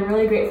Weinhold, and I'm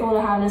really grateful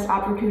to have this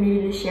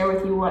opportunity to share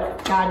with you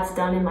what God's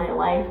done in my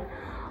life.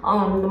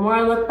 The more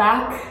I look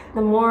back,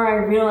 the more I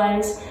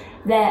realize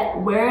that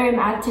where I'm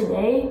at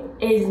today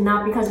is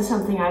not because of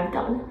something I've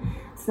done.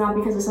 It's not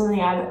because of something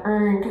I've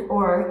earned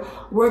or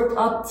worked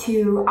up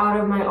to out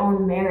of my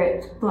own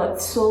merit,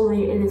 but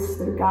solely it is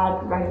through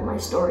God writing my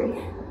story.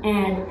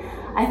 And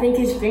I think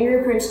his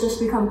fingerprints just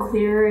become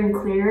clearer and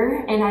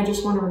clearer, and I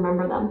just want to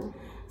remember them.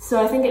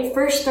 So I think it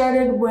first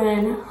started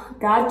when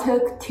God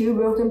took 2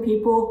 broken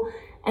people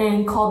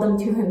and called them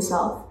to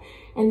himself.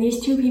 And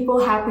these 2 people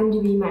happened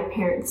to be my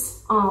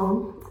parents.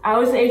 I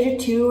was the age of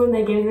 2 when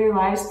they gave their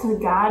lives to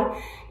God,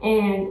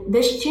 and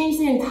this changed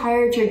the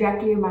entire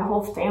trajectory of my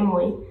whole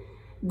family.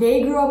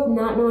 They grew up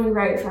not knowing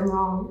right from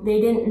wrong.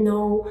 They didn't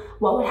know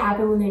what would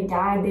happen when they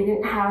died. They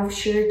didn't have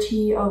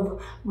surety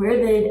of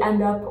where they'd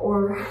end up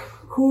or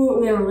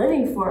who they were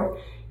living for.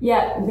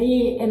 Yet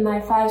me and my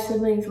 5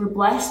 siblings were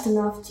blessed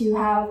enough to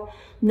have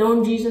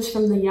known Jesus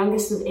from the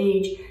youngest of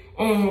age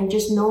and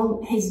just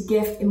known his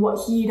gift and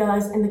what he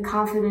does and the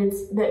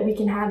confidence that we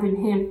can have in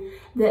him,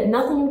 that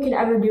nothing we can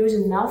ever do is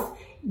enough.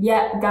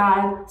 Yet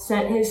God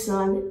sent his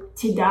son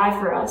to die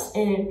for us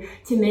and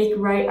to make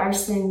right our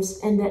sins,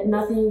 and that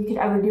nothing we could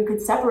ever do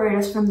could separate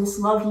us from this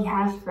love he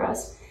has for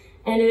us.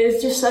 And it is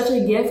just such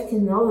a gift to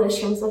know this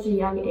from such a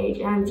young age.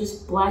 And I'm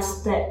just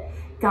blessed that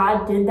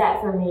God did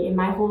that for me and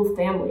my whole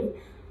family.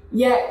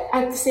 Yet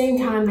at the same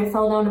time, I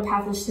fell down a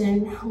path of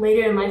sin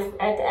later in life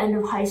at the end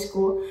of high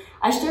school.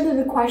 I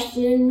started to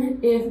question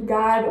if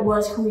God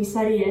was who he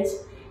said he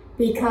is,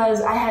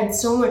 because I had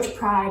so much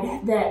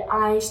pride that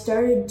I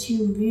started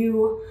to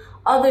view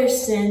other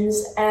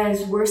sins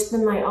as worse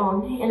than my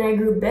own, and I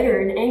grew bitter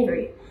and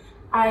angry.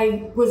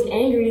 I was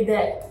angry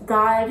that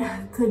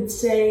God could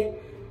say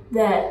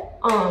that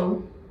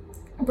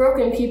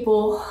broken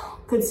people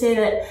could say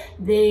that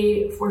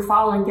they were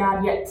following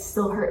God yet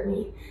still hurt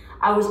me.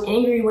 I was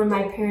angry when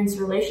my parents'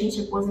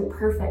 relationship wasn't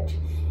perfect,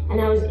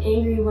 and I was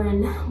angry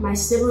when my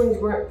siblings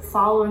weren't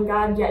following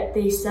God yet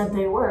they said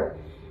they were,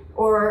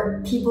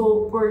 or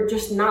people were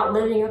just not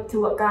living up to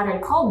what God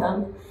had called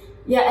them.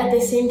 Yet at the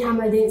same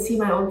time, I didn't see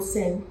my own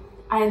sin.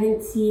 I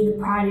didn't see the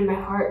pride in my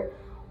heart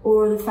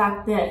or the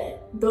fact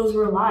that those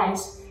were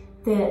lies,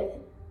 that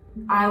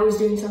I was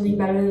doing something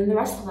better than the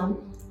rest of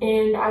them.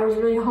 And I was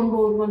really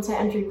humbled once I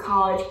entered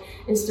college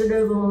and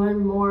started to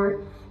learn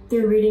more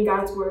through reading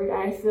God's word.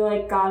 I feel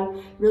like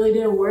God really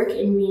did a work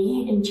in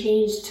me and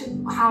changed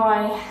how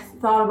I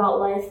thought about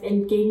life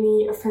and gave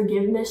me a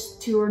forgiveness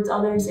towards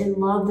others and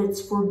love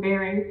that's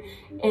forbearing,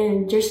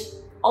 and just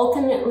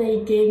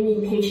ultimately gave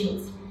me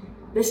patience.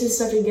 This is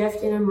such a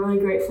gift, and I'm really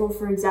grateful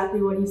for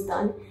exactly what he's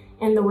done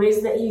and the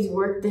ways that he's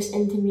worked this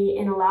into me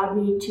and allowed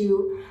me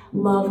to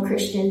love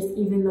Christians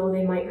even though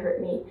they might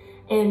hurt me,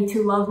 and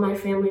to love my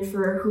family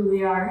for who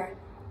they are,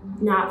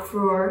 not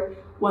for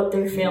what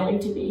they're failing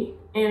to be.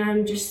 And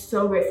I'm just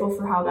so grateful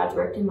for how God's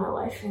worked in my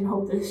life, and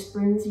hope this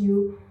brings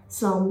you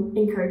some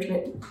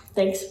encouragement.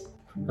 Thanks.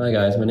 Hi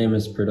guys, my name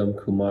is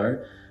Pritam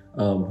Kumar.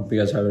 Hope you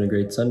guys are having a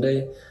great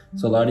Sunday.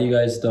 So a lot of you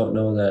guys don't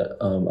know that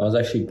I was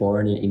actually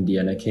born in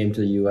India, and I came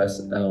to the US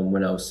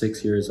when I was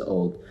 6 years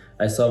old.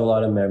 I still have a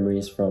lot of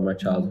memories from my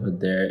childhood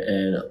there,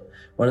 and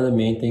one of the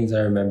main things I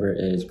remember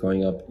is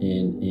growing up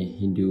in a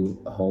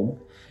Hindu home,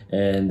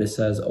 and this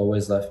has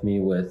always left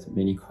me with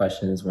many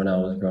questions when I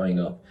was growing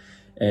up.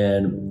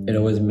 And it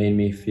always made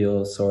me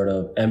feel sort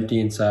of empty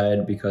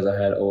inside, because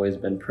I had always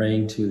been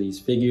praying to these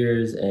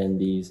figures and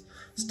these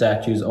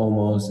statues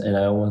almost, and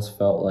I almost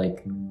felt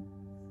like,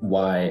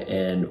 why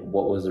and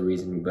what was the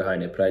reason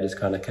behind it? But I just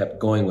kind of kept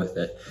going with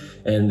it.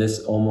 And this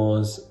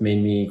almost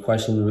made me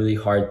question really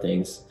hard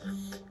things.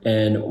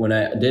 And when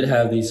I did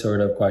have these sort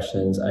of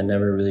questions, I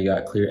never really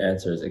got clear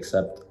answers,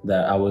 except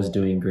that I was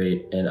doing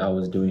great and I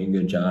was doing a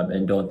good job,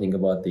 and don't think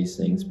about these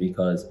things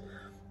because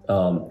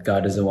God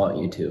doesn't want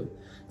you to.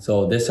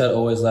 So this had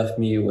always left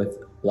me with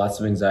lots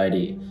of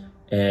anxiety,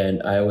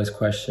 and I always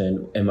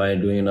questioned, am I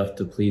doing enough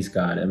to please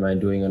God? Am I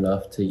doing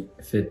enough to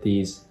fit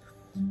these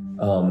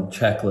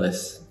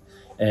checklists?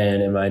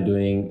 And am I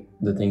doing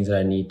the things that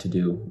I need to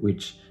do?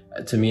 Which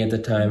to me at the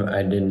time,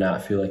 I did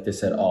not feel like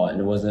this at all.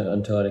 And it wasn't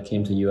until I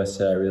came to US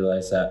that I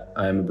realized that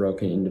I'm a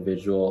broken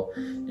individual,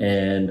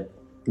 and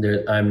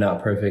I'm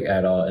not perfect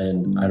at all.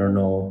 And I don't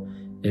know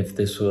if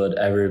this would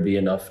ever be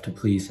enough to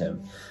please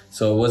him.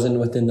 So it wasn't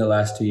within the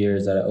last 2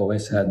 years that I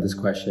always had this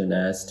question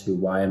as to,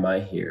 why am I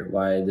here?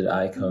 Why did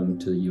I come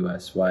to the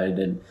US? Why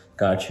did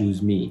God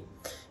choose me?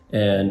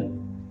 And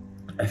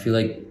I feel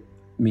like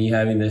me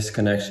having this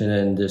connection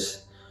and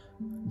just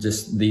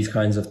these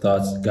kinds of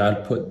thoughts,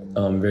 God put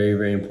very,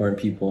 very important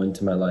people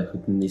into my life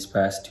within these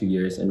past 2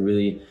 years, and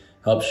really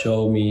helped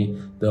show me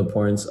the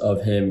importance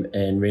of him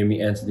and made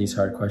me answer these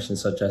hard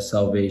questions such as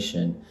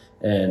salvation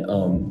and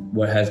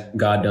what has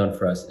God done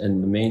for us.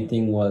 And the main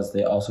thing was,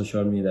 they also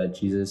showed me that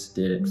Jesus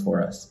did it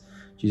for us.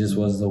 Jesus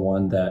was the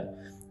one that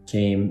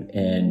came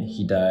and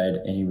he died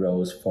and he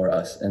rose for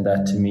us. And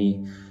that to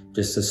me,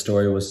 just the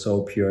story was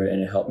so pure,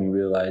 and it helped me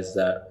realize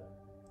that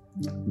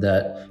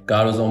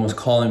God was almost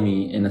calling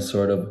me in a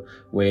sort of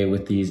way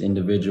with these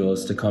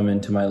individuals to come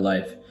into my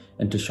life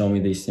and to show me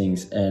these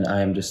things. And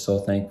I am just so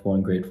thankful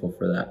and grateful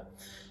for that.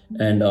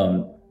 And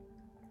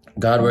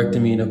God worked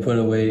in me to put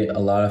away a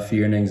lot of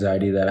fear and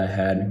anxiety that I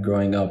had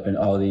growing up, and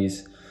all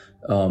these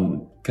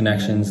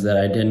connections that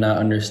I did not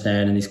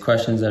understand and these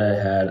questions that I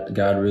had.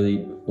 God really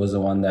was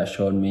the one that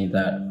showed me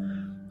that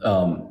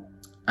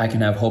I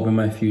can have hope in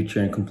my future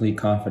and complete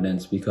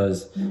confidence,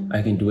 because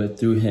I can do it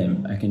through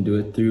him. I can do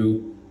it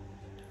through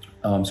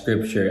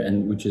scripture,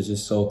 and which is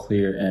just so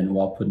clear and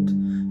well put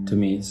to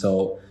me.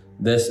 So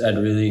this had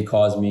really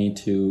caused me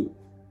to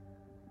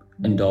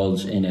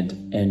indulge in it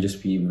and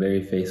just be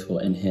very faithful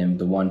in him,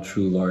 the one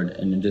true Lord.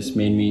 And it just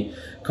made me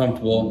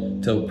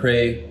comfortable to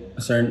pray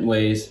certain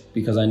ways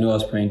because I knew I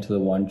was praying to the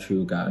one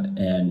true God,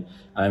 and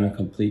I'm in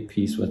complete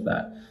peace with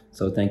that.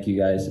 So thank you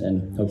guys,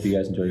 and hope you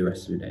guys enjoy the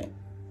rest of your day.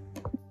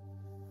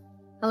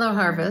 Hello,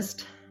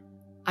 Harvest.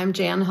 I'm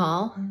Jan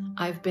Hall.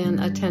 I've been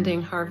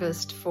attending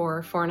Harvest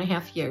for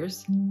 4.5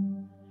 years.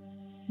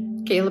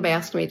 Caleb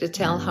asked me to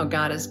tell how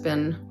God has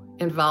been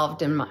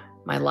involved in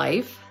my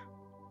life.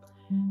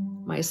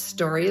 My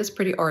story is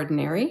pretty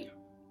ordinary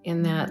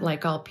in that,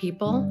 like all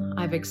people,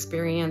 I've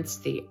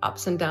experienced the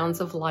ups and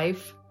downs of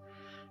life,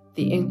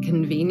 the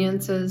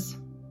inconveniences,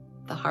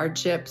 the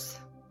hardships,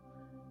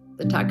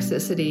 the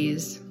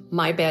toxicities,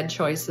 my bad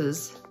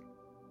choices,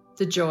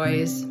 the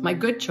joys, my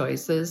good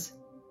choices,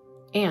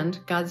 and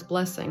God's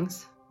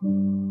blessings.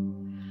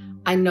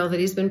 I know that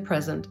He's been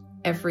present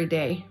every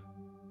day,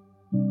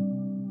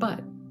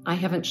 but I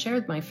haven't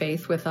shared my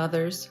faith with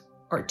others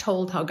or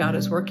told how God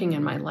is working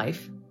in my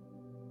life.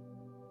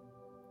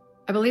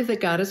 I believe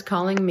that God is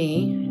calling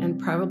me,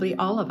 and probably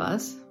all of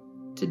us,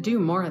 to do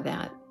more of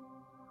that.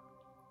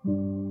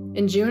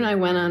 In June, I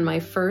went on my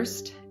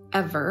first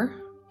ever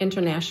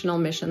international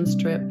missions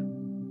trip.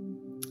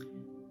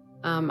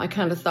 I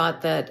kind of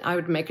thought that I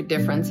would make a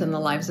difference in the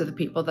lives of the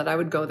people that I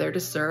would go there to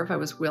serve. I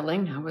was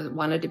willing. I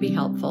wanted to be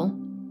helpful.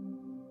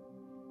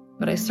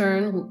 But I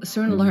soon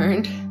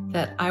learned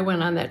that I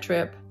went on that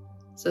trip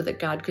so that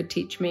God could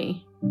teach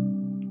me.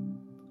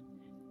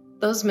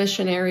 Those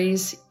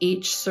missionaries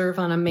each serve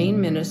on a main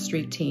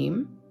ministry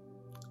team,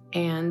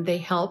 and they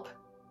help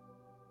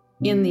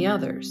in the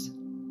others.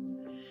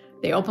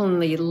 They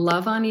openly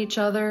love on each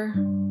other,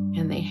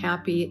 and they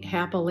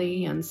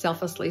happily and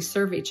selflessly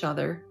serve each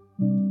other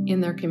in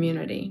their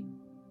community.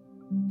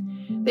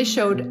 They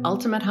showed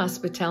ultimate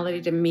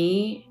hospitality to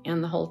me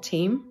and the whole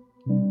team.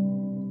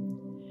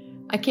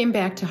 I came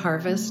back to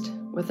Harvest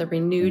with a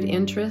renewed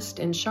interest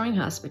in showing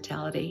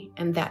hospitality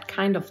and that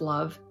kind of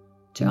love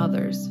to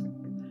others.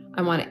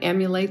 I want to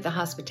emulate the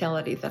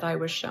hospitality that I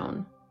was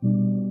shown.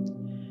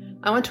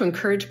 I want to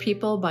encourage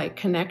people by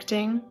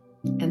connecting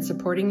and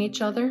supporting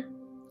each other.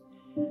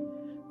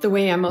 The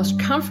way I most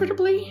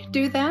comfortably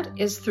do that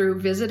is through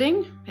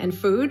visiting and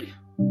food,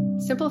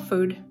 simple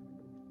food.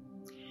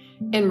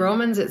 In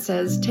Romans, it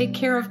says, take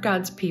care of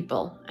God's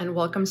people and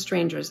welcome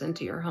strangers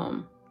into your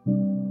home.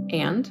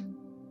 And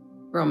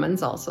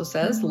Romans also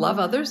says, love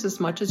others as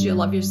much as you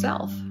love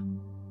yourself.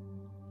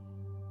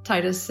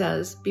 Titus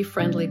says, be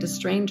friendly to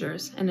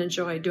strangers and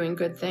enjoy doing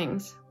good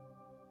things.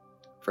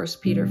 1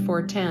 Peter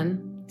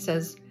 4:10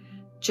 says,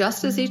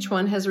 just as each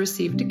one has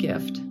received a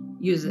gift,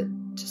 use it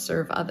to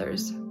serve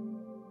others.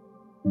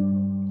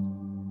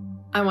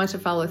 I want to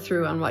follow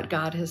through on what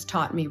God has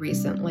taught me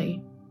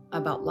recently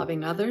about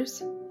loving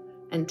others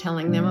and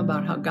telling them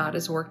about how God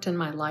has worked in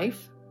my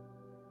life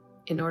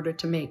in order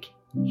to make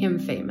Him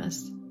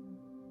famous.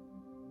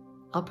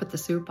 I'll put the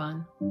soup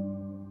on.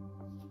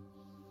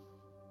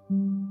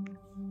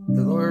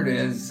 The Lord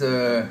is,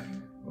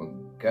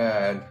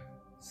 God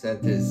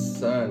sent His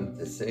Son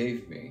to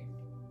save me.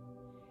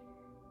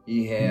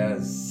 He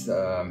has,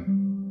 so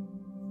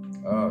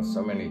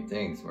many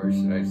things. Where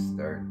should I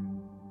start?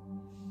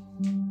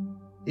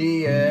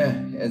 He,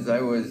 as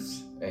I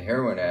was a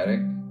heroin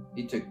addict,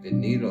 He took the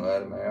needle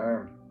out of my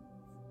arm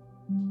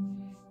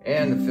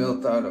and the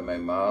filth out of my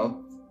mouth,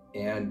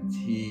 and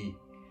He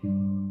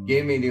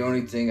gave me the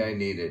only thing I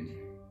needed,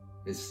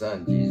 His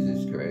Son,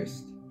 Jesus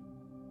Christ.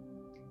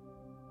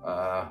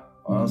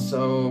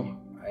 Also,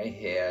 I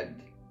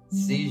had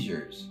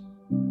seizures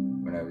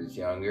when I was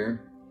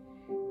younger,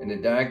 and the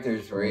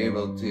doctors were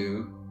able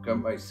to cut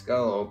my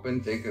skull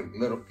open, take a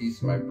little piece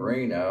of my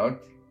brain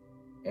out,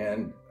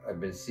 and I've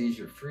been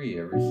seizure-free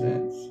ever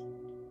since.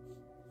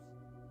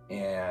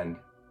 And,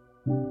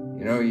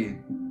 you know,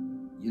 you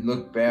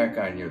look back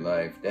on your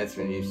life, that's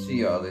when you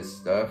see all this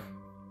stuff.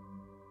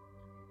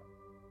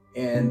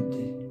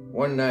 And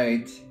one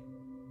night,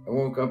 I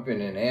woke up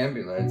in an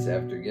ambulance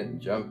after getting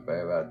jumped by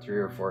about 3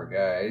 or 4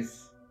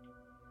 guys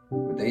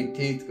with 8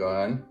 teeth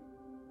gone.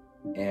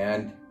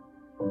 And,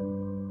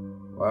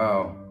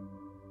 wow,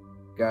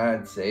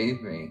 God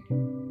saved me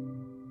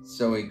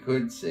so He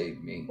could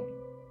save me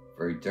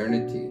for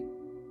eternity,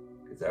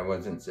 because I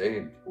wasn't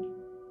saved.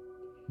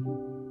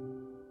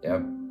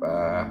 Yep,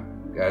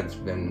 God's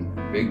been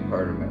a big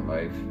part of my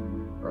life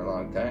for a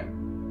long time.